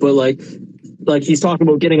out of it, but like he's talking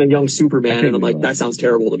about getting a young Superman, and I'm like, that sounds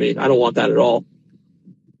terrible to me. I don't want that at all.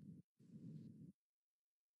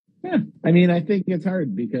 Yeah, I mean, I think it's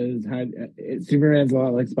hard because Superman's a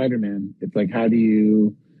lot like Spider-Man. It's like, how do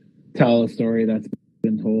you tell a story that's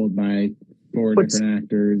been told by 4 different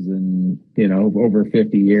actors and, you know, over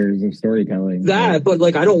 50 years of storytelling? But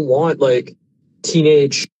like, I don't want like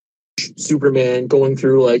teenage Superman going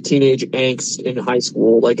through like teenage angst in high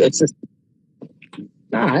school. Like, it's just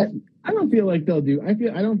I don't feel like they'll do. I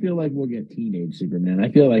don't feel like we'll get teenage Superman. I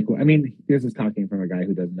feel like, I mean, this is talking from a guy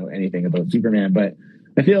who doesn't know anything about Superman, but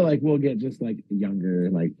I feel like we'll get just like younger,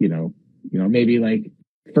 like, you know, maybe like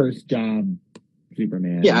first job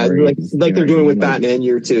Superman. Yeah, like they're doing with Batman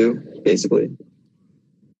Year 2, basically.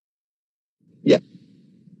 Yeah.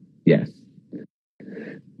 Yes.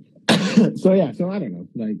 So I don't know.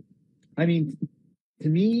 Like, I mean, to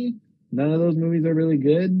me, none of those movies are really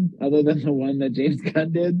good, other than the one that James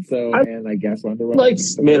Gunn did. So, and I guess Wonder Woman. Like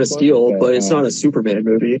Man of Steel, but it's not a Superman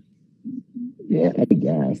movie. Yeah, I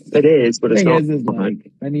guess it is, but it's not. Like,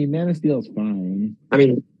 I mean, Man of Steel is fine. I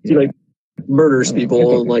mean, he like murders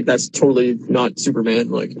people, and like that's totally not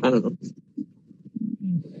Superman. Like, I don't know.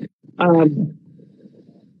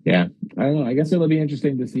 Yeah, I don't know. I guess it'll be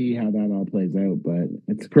interesting to see how that all plays out, but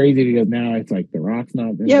it's crazy because now it's like The Rock's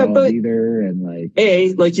not involved either, and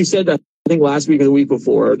like you said, that I think last week or the week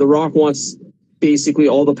before, The Rock wants basically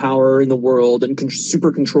all the power in the world and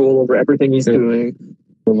super control over everything he's doing,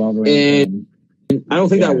 and I don't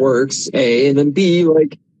think that works. A, and then B,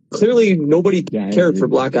 like, clearly nobody cared for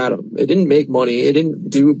Black Adam. It didn't make money. It didn't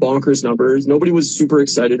do bonkers numbers. Nobody was super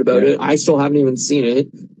excited about it. I still haven't even seen it.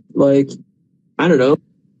 Like, I don't know.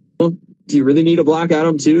 Do you really need a Black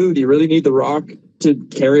Adam 2? Do you really need The Rock to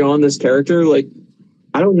carry on this character? Like,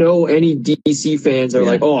 I don't know any DC fans that are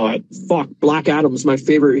like, oh, fuck, Black Adam's my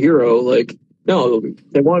favorite hero. Like, no,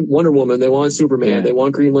 they want Wonder Woman. They want Superman. They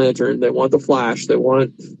want Green Lantern. They want The Flash. They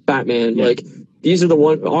want Batman. Like, these are the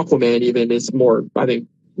one. Aquaman even is more, I think,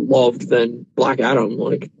 loved than Black Adam.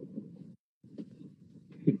 Like,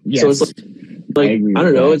 so it's like I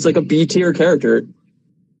don't know. It's like a B tier character.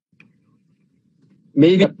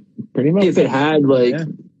 Maybe pretty much if it had like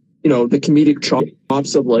you know, the comedic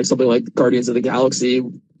chops of like something like Guardians of the Galaxy,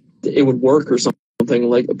 it would work or something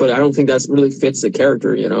like. But I don't think that's really fits the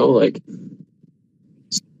character. You know, like.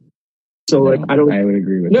 So like I would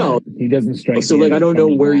agree with that. He doesn't strike. So like I don't know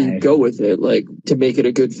where you go with it, like to make it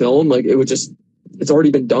a good film. Like it would just, it's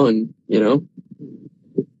already been done, you know.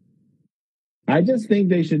 I just think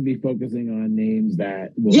they should be focusing on names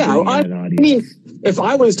that will bring in an audience. I mean, if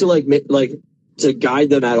I was to like to guide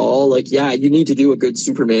them at all, like, yeah, you need to do a good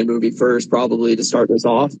Superman movie first, probably to start this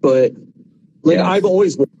off. But like, Yes. I've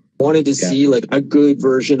always wanted to see like a good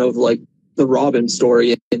version of like the Robin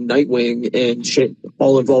story and Nightwing and shit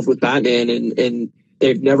all involved with Batman, and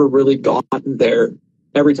they've never really gotten there.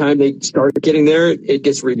 Every time they start getting there, it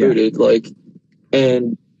gets rebooted. Like,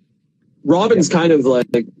 and Robin's kind of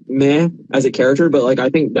like meh as a character, but like I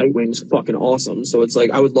think Nightwing's fucking awesome. So it's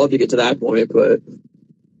like I would love to get to that point, but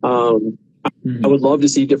I would love to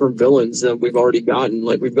see different villains than we've already gotten.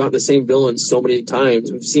 Like, we've gotten the same villains so many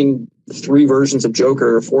times. We've seen 3 versions of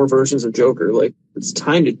Joker or 4 versions of Joker. Like, it's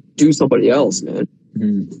time to do somebody else, man.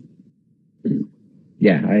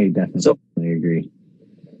 Yeah, I definitely agree.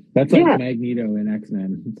 That's like Magneto in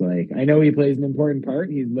X-Men. It's like, I know he plays an important part.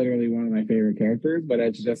 He's literally one of my favorite characters, but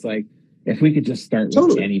it's just like, if we could just start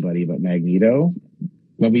with anybody but Magneto,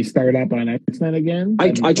 when we start up on X-Men again. I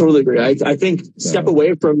totally agree. I think step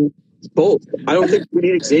away from both. I don't think we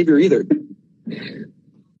need Xavier either.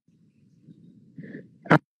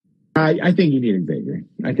 I think you need Xavier.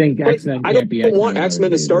 I think X-Men can't be X-Men. I don't want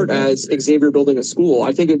X-Men to start as Xavier building a school.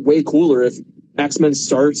 I think it's way cooler if X-Men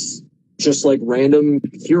starts just like random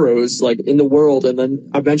heroes like in the world, and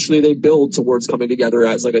then eventually they build towards coming together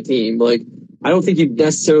as like a team. Like, I don't think you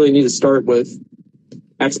necessarily need to start with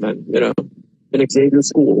X-Men, you know, in Xavier's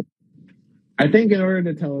school. I think in order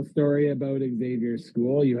to tell a story about Xavier's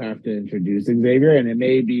school, you have to introduce Xavier, and it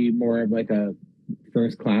may be more of like a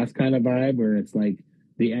First Class kind of vibe where it's like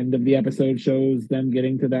the end of the episode shows them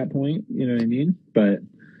getting to that point. You know what I mean? But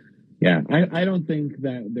yeah, I don't think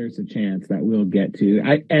that there's a chance that we'll get to.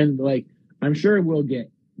 I'm sure we'll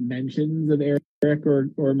get mentions of Eric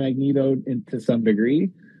or Magneto to some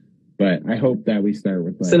degree, but I hope that we start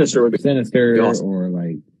with like Sinister would be awesome. Or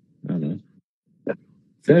like, I don't know.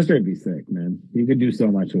 Sinister would be sick, man. You could do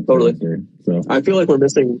so much with Sinister. So I feel like we're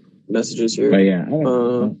missing messages here. But yeah,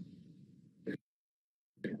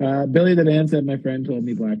 Billy the Man said my friend told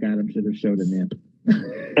me Black Adam should have showed a nip.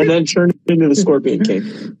 And then turned into the Scorpion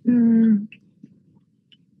King.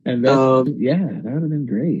 And then, yeah, that would have been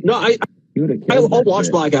great. No, I'll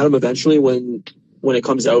watch Black Adam eventually when it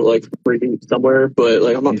comes out, like free somewhere. But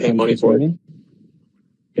like, I'm not paying money for it.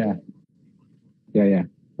 Yeah.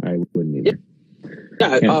 I wouldn't either.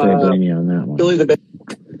 Yeah, Can't blame you on that one. Billy the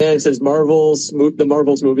Man says the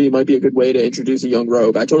Marvels movie might be a good way to introduce a young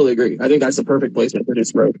Rogue. I totally agree. I think that's the perfect place to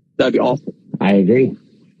introduce Rogue. That'd be awesome. I agree.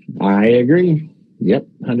 Yep,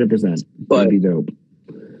 100%. That'd be dope.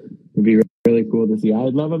 It'd be really cool to see.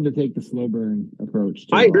 I'd love them to take the slow burn approach.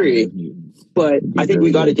 I agree, but I think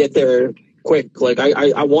we got to get there quick. Like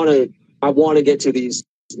I want to get to these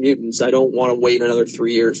mutants. I don't want to wait another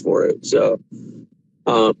 3 years for it. So,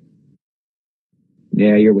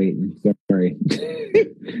 yeah, you're waiting. Sorry.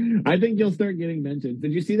 I think you'll start getting mentioned.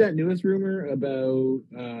 Did you see that newest rumor about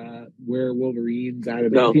where Wolverine's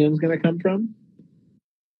adamantium is going to come from?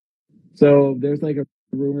 So there's like a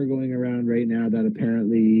rumor going around right now that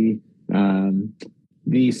apparently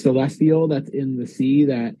the Celestial that's in the sea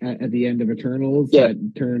that at the end of Eternals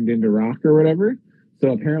that turned into rock or whatever.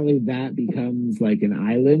 So apparently that becomes like an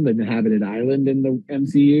island, an inhabited island in the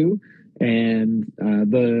MCU. And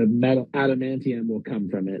the metal adamantium will come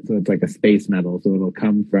from it. So it's like a space metal. So it'll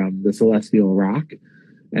come from the celestial rock.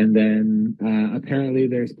 And then apparently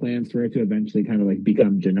there's plans for it to eventually kind of like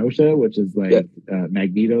become Genosha, which is like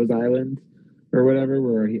Magneto's island or whatever,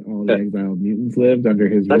 where all the exiled mutants lived under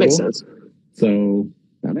his rule. That makes sense. So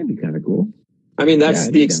that might be kind of cool. I mean, that's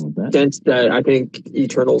the extent that I think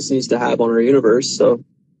Eternals needs to have on our universe. So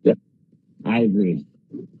yeah, I agree.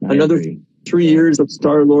 Another 3 years of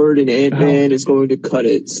Star-Lord and Ant-Man is going to cut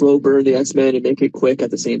it. Slow burn the X-Men and make it quick at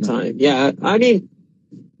the same time. Yeah, I mean,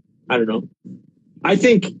 I don't know. I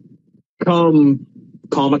think come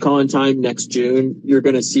Comic-Con time next June, you're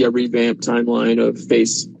going to see a revamped timeline of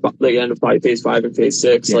Phase 5 and Phase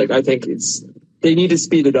 6. Yeah. Like, I think they need to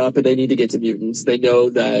speed it up and they need to get to mutants. They know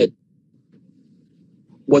that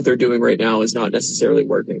what they're doing right now is not necessarily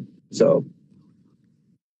working. So,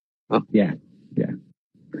 yeah.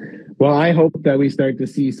 Well, I hope that we start to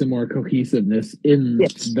see some more cohesiveness in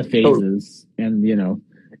the phases. And, you know,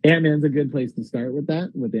 Ant-Man's a good place to start with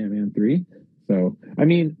that, with Ant-Man 3. So, I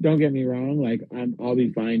mean, don't get me wrong. Like, I'll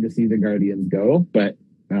be fine to see the Guardians go. But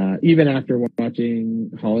even after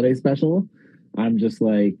watching Holiday Special, I'm just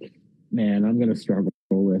like, man, I'm going to struggle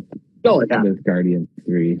with Guardians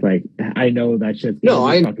 3. Like, I know that shit's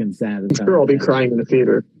going to be fucking sad. I'm sure I'll be crying in the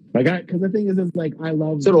theater. Like, because the thing is, like, I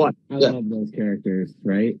love those characters,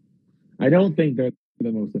 right? I don't think they're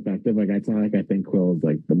the most effective. Like, it's not like I think Quill is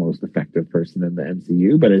like the most effective person in the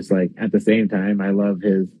MCU, but it's like at the same time, I love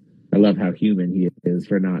his I love how human he is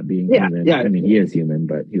for not being Yeah, human. yeah. I mean, he is human,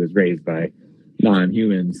 but he was raised by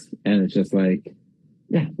non-humans, and it's just like,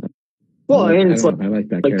 yeah. Well, I and it's don't know, I like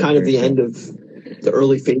that like kind of the character, end of the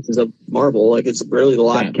early phases of Marvel. Like it's really the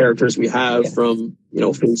last Yeah. characters we have Yeah. from,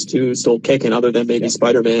 phase 2 still kicking, other than maybe Yeah.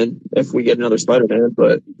 Spider-Man, if we get another Spider-Man.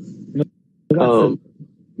 But Yeah.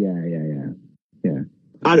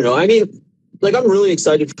 I don't know. I mean, like I'm really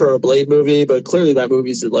excited for a Blade movie, but clearly that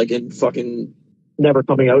movie's like in fucking never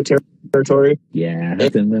coming out territory. Yeah,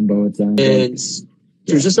 that's in limbo. It sounds And like.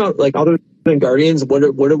 there's just not, like, other than Guardians, what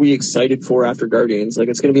are we excited for after Guardians? Like,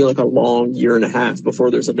 it's going to be like a long year and a half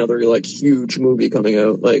before there's another like huge movie coming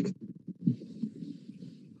out. Like,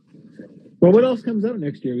 Well, what else comes out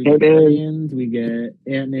next year? We get Ant-Man. Guardians, we get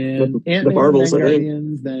Ant-Man, The Marvels, then I think.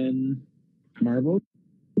 Guardians, then Marvel.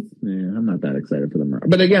 Yeah, I'm not that excited for the Marvel.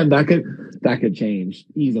 But again, that could change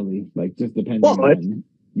easily, like just depending on,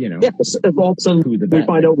 yeah, if all of a sudden who the we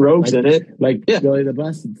find out Rogue's in it. Like Yeah. Billy the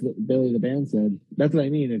Band said. That's what I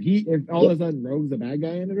mean. If all of a sudden Rogue's the bad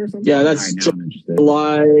guy in it or something, Yeah, that's all right, now I'm interested.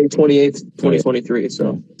 July 28th, 2023.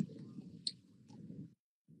 So,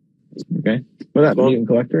 Okay. Well, that Well, Mutant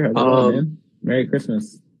Collector. How's it going, man? Merry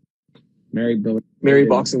Christmas. Merry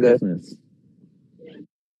Boxing Day. Christmas.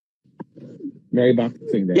 Merry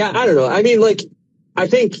Boxing Day. Yeah, I don't know. I mean, like, I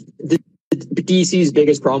think the DC's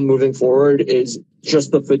biggest problem moving forward is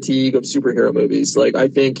just the fatigue of superhero movies. Like, I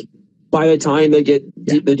think by the time they get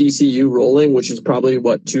the DCU rolling, which is probably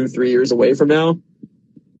 2-3 years away from now,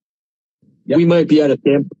 we might be at a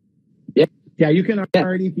damp. Yeah, you can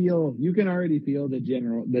already feel the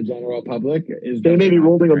general public is They may be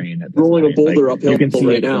rolling a boulder Like, you uphill can see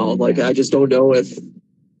right it now. from, Like, I just don't know if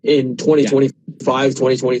in 2025,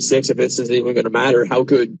 2026, if this isn't even going to matter how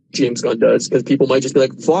good James Gunn does, because people might just be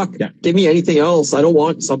like, fuck, give me anything else. I don't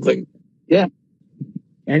want something. Yeah.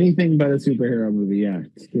 Anything but a superhero movie. Yeah,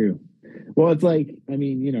 it's true. Well, it's like,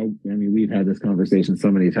 we've had this conversation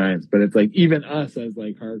so many times, but it's like even us as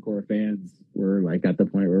like hardcore fans, we're like at the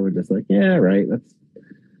point where we're just like, yeah, right.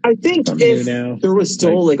 I think if there was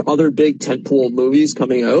still like other big tentpole movies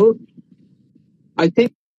coming out, I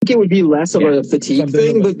think it would be less of a fatigue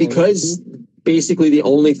thing, but because basically the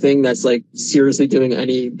only thing that's like seriously doing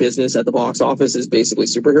any business at the box office is basically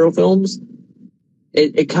superhero films,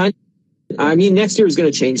 it kind of, I mean, next year is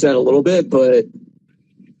going to change that a little bit, but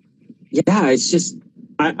yeah, it's just,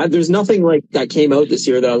 there's nothing like that came out this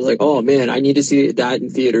year that I was like, oh man, I need to see that in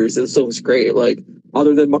theaters. It looks great. Like,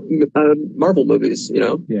 other than Marvel movies,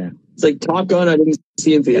 Yeah. It's like Top Gun, I didn't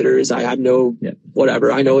see in theaters. I had no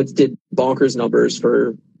whatever. I know it did bonkers numbers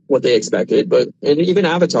for what they expected, and even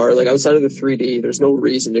Avatar, like outside of the 3D, there's no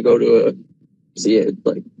reason to go to see it.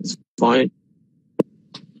 Like, it's fine.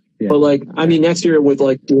 Yeah. But like, I mean, next year with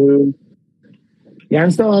like Dune. Yeah,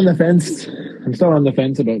 I'm still on the fence.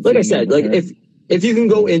 About. Like I said, like if you can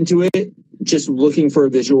go into it just looking for a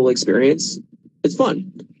visual experience, it's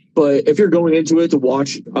fun. But if you're going into it to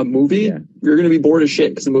watch a movie, you're going to be bored as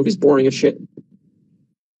shit because the movie's boring as shit.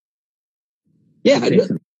 Yeah,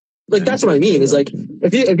 like that's what I mean. Is like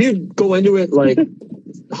if you go into it like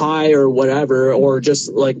high or whatever, or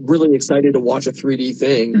just like really excited to watch a 3D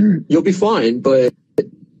thing, you'll be fine. But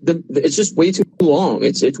it's just way too long.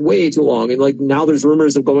 It's way too long. And like now there's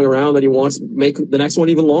rumors of going around that he wants to make the next one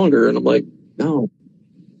even longer. And I'm like, no.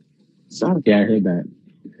 Stop. Yeah, I heard that.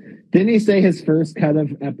 Didn't he say his first cut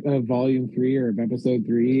of volume 3 or of episode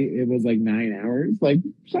 3, it was like 9 hours? Like,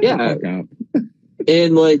 shut the fuck up.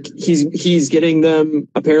 And like he's getting them,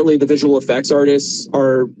 apparently the visual effects artists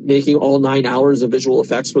are making all 9 hours of visual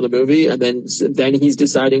effects for the movie, and then he's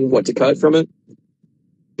deciding what to cut from it.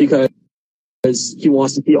 Because he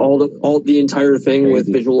wants to see all the entire thing with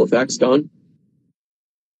visual effects done.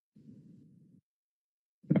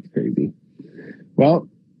 That's crazy. Well,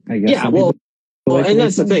 I guess. Yeah, well, and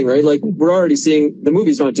that's the thing, right? Like, we're already seeing the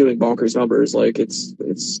movie's not doing bonkers numbers. Like, it's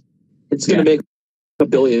going to make $1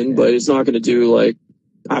 billion, but it's not going to do like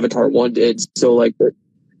Avatar 1 did. So like,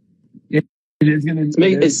 it is going to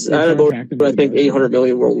make it's at about, I think, 800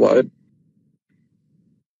 million worldwide.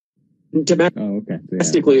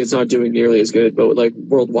 Domestically, it's not doing nearly as good, but like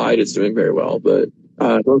worldwide, it's doing very well. But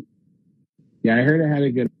yeah, I heard it had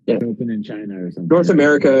a good open in China or something. North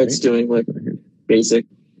America, it's doing like basic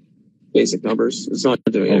numbers. It's not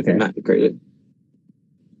doing anything that great.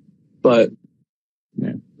 But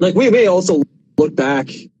like, we may also look back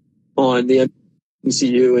on the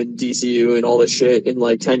MCU and DCU and all this shit in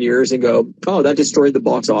like 10 years and go, oh, that destroyed the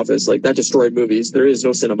box office. Like, that destroyed movies. There is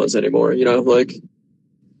no cinemas anymore. Like.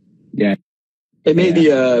 Yeah. It may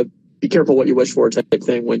be careful what you wish for type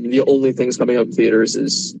thing when the only things coming out in theaters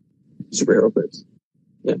is superhero films.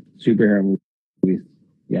 Yeah. Superhero movies.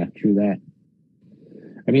 Yeah, true that.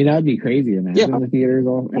 I mean, that would be crazy. Imagine the theaters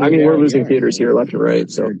all. I mean, we're losing theaters here left and right.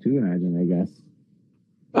 So hard to imagine, I guess.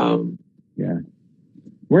 Yeah,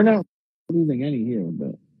 we're not losing any here,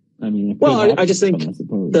 but I mean, I just think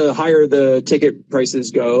the higher the ticket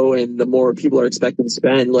prices go, and the more people are expecting to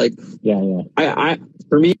spend. Like, I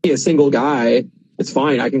for me, a single guy, it's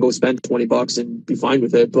fine. I can go spend $20 and be fine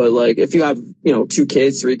with it. But like, if you have 2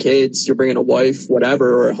 kids, 3 kids, you're bringing a wife,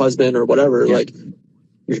 whatever, or a husband or whatever, like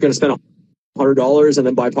you're going to spend $100 and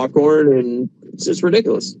then buy popcorn, and it's just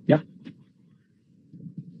ridiculous. Yeah,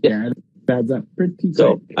 it adds up pretty quick.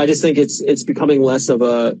 So I just think it's becoming less of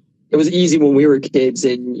a. It was easy when we were kids,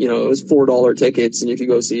 and it was $4 tickets, and you could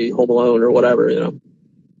go see Home Alone or whatever.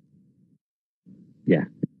 Yeah,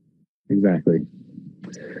 exactly.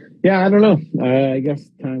 Yeah, I don't know. I guess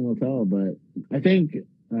time will tell, but I think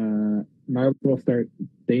Marvel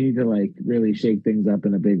they need to like really shake things up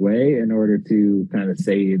in a big way in order to kind of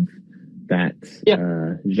save that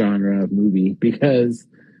genre of movie, because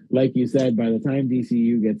like you said, by the time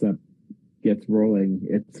DCU gets rolling,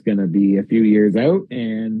 it's going to be a few years out,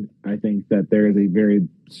 and I think that there is a very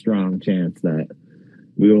strong chance that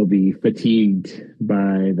we will be fatigued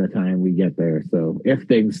by the time we get there. So if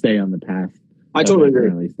things stay on the path, I totally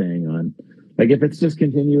agree. Staying on, like if it's just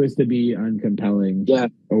continuous to be uncompelling,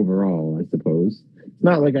 overall, I suppose it's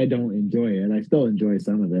not like I don't enjoy it. I still enjoy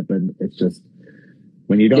some of it, but it's just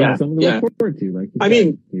when you don't have something to look forward to. Like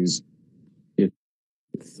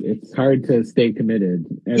it's hard to stay committed.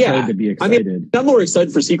 It's hard to be excited. I mean, I'm more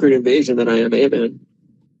excited for Secret Invasion than I am Ant-Man.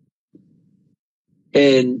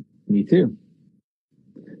 And me too.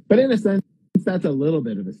 But in a sense, that's a little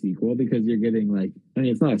bit of a sequel, because you're getting like, I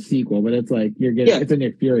mean, it's not a sequel, but it's like you're getting it's a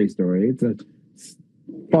Nick Fury story. It's a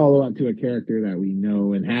follow up to a character that we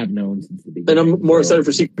know and have known since the beginning. And I'm more excited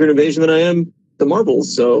for Secret Invasion than I am the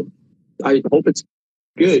Marvels. So I hope it's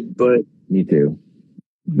good, but me too.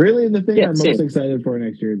 Really, the thing I'm most excited for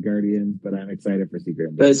next year is Guardians, but I'm excited for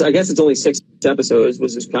Secret Invasion. I guess it's only 6 episodes,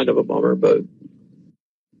 which is kind of a bummer, but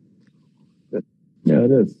yeah,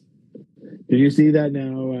 it is. Did you see that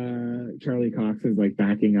now? Charlie Cox is like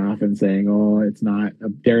backing off and saying, "Oh, it's not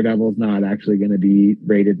Daredevil's not actually going to be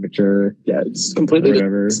rated mature." Yeah, it's completely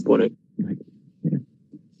disappointing. Like,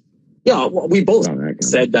 well, we both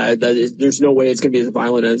said that there's no way it's going to be as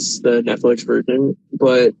violent as the Netflix version.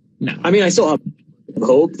 But I mean, I still have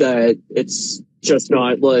hope that it's just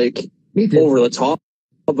not like over the top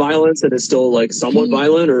of violence, and it's still like somewhat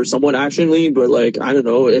violent or somewhat action-y. But like, I don't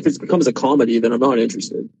know, if it becomes a comedy, then I'm not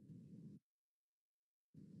interested.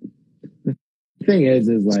 Thing is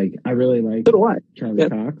like I really like Charlie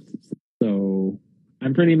Cox, so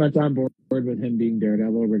I'm pretty much on board with him being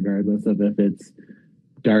Daredevil, regardless of if it's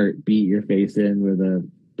beat your face in with a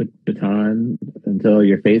baton until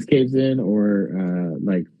your face caves in, or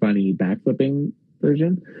like funny backflipping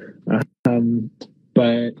version.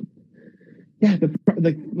 But yeah,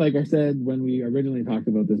 like I said when we originally talked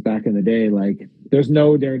about this back in the day, like there's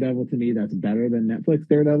no Daredevil to me that's better than Netflix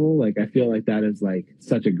Daredevil. Like I feel like that is like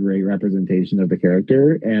such a great representation of the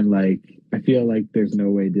character, and like I feel like there's no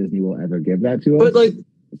way Disney will ever give that to us. But like,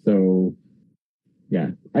 so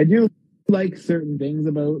yeah, I do like certain things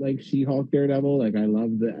about like She-Hulk Daredevil. Like I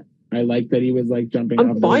like that he was like jumping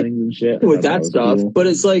off buildings and shit with that stuff. Cool. But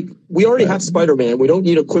it's like we already have Spider-Man. We don't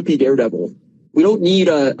need a quippy Daredevil. We don't need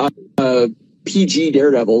a PG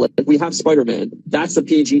Daredevil. Like we have Spider-Man. That's a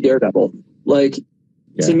PG Daredevil. Like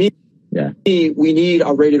to me, we need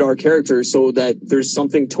a rated R character so that there's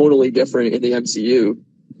something totally different in the MCU,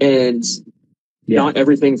 and not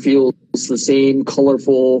everything feels the same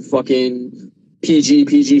colorful fucking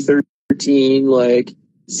PG-13, like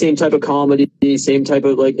same type of comedy, same type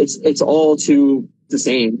of like it's all too the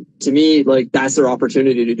same. To me, like that's their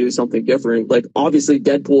opportunity to do something different. Like obviously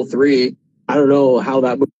Deadpool 3, I don't know how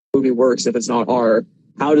that movie works if it's not R.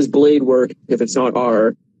 How does Blade work if it's not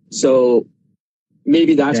R? So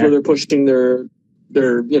maybe that's where they're pushing their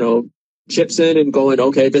chips in and going,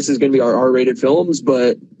 okay, this is going to be our R-rated films.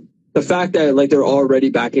 But the fact that like they're already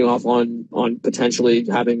backing off on potentially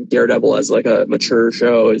having Daredevil as like a mature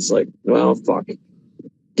show is like, well, fuck.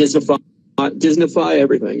 Disneyfy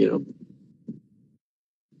everything,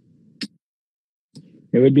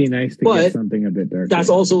 It would be nice to get something a bit darker. That's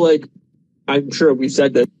also like, I'm sure we've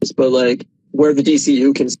said this, but like where the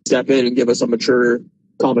DCU can step in and give us a mature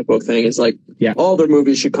comic book thing is like all their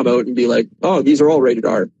movies should come out and be like, oh, these are all rated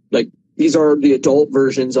R. Like these are the adult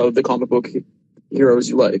versions of the comic book heroes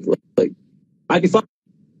you like. Like I'd be fine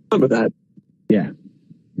with that. Yeah.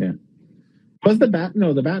 Was the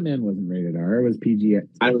Batman wasn't rated R. It was PG.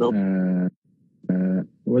 I don't know.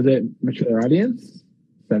 Was it mature audience?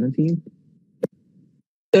 17?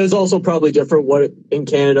 It was also probably different in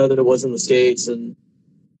Canada than it was in the States, and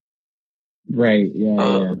right,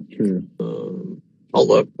 yeah, true. I'll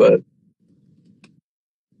look, but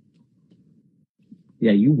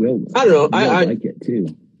yeah, you will. I don't know. I like it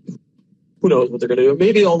too. Who knows what they're gonna do?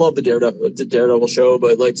 Maybe I'll love the Daredevil show,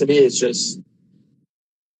 but like to me, it's just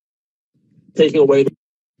taking away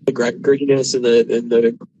the grittiness and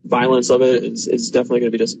the violence of it is definitely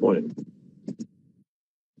going to be disappointing.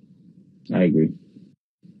 I agree.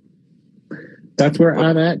 That's where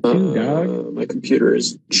I'm at too, dog. My computer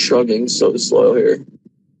is chugging so slow here.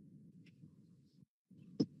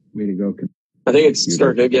 Way to go. I think it's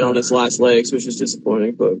starting to get on its last legs, which is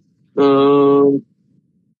disappointing, but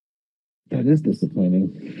that is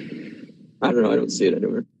disappointing. I don't know. I don't see it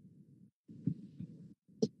anywhere.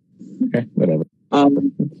 Okay, whatever.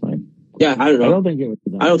 That's fine. Yeah, I don't know. I don't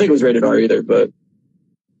think it was rated R either, but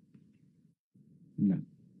no.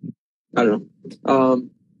 I don't know.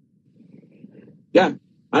 Yeah,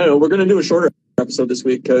 I don't know. We're gonna do a shorter episode this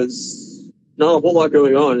week because not a whole lot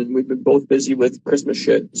going on, and we've been both busy with Christmas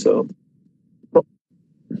shit. So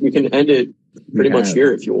we can end it pretty much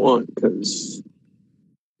here if you want. Because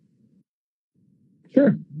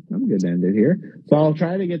sure, I'm good to end it here. So I'll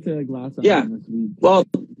try to get to Glass Onion this week. Well,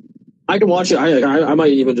 I can watch it. I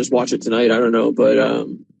might even just watch it tonight. I don't know, but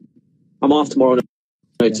I'm off tomorrow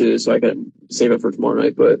night too, so I can save it for tomorrow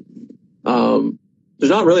night. But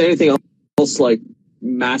there's not really anything else like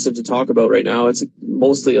massive to talk about right now. It's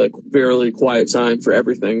mostly like fairly quiet time for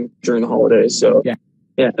everything during the holidays. So yeah.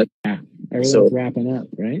 Everything's wrapping up,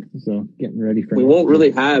 right? So getting ready for. We won't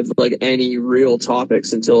really have like any real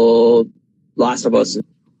topics until Last of Us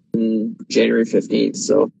on January 15th.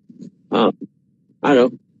 So I don't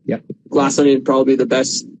know. Yep. Glass Onion would probably be the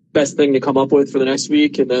best thing to come up with for the next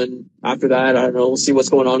week, and then after that, I don't know. We'll see what's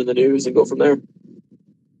going on in the news and go from there.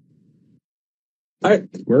 All right.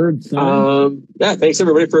 Word, son. Yeah, thanks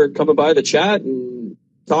everybody for coming by the chat and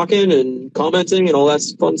talking and commenting and all that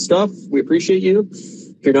fun stuff. We appreciate you.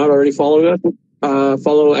 If you're not already following us,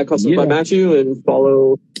 follow at Customs by Matthew and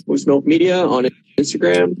follow Moose Milk Media on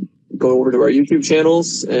Instagram. Go over to our YouTube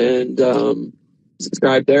channels and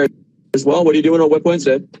subscribe there as well. What are you doing on Whip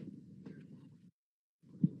Wednesday?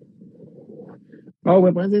 Oh,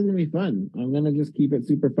 Whip Wednesday's gonna be fun. I'm gonna just keep it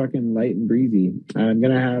super fucking light and breezy. I'm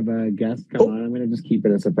gonna have a guest come on. I'm gonna just keep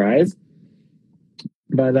it a surprise.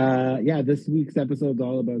 But yeah, this week's episode's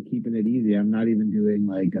all about keeping it easy. I'm not even doing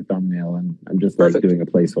like a thumbnail, and I'm just like doing a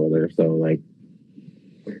placeholder. So like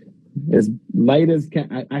as light as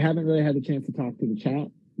I haven't really had a chance to talk to the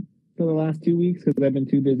chat for the last 2 weeks because I've been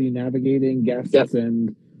too busy navigating guests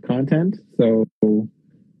and content. So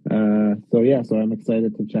so I'm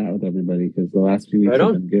excited to chat with everybody because the last few weeks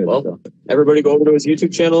have been good. Well, everybody go over to his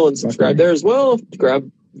YouTube channel and subscribe there as well.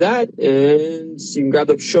 Grab that, and you can grab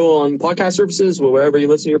the show on podcast services or wherever you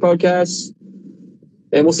listen to your podcasts.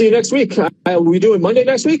 And we'll see you next week. Are we doing Monday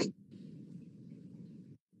next week?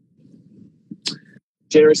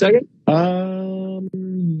 January 2nd?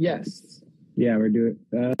 Yes. Yeah, we're doing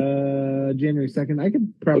January 2nd. I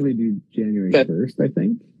could probably do January 1st, I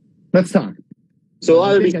think. Let's talk. So it'll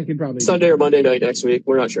either be I could probably Sunday or Monday night next week.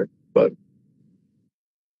 We're not sure, but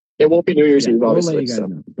it won't be New Year's Eve, obviously. We'll let you guys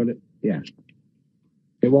know, but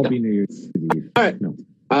it won't be New Year's Eve. All right. No.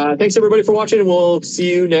 Thanks everybody for watching, and we'll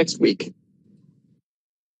see you next week.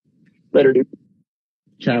 Later, dude.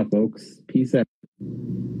 Ciao, folks. Peace out.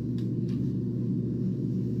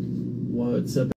 What's up?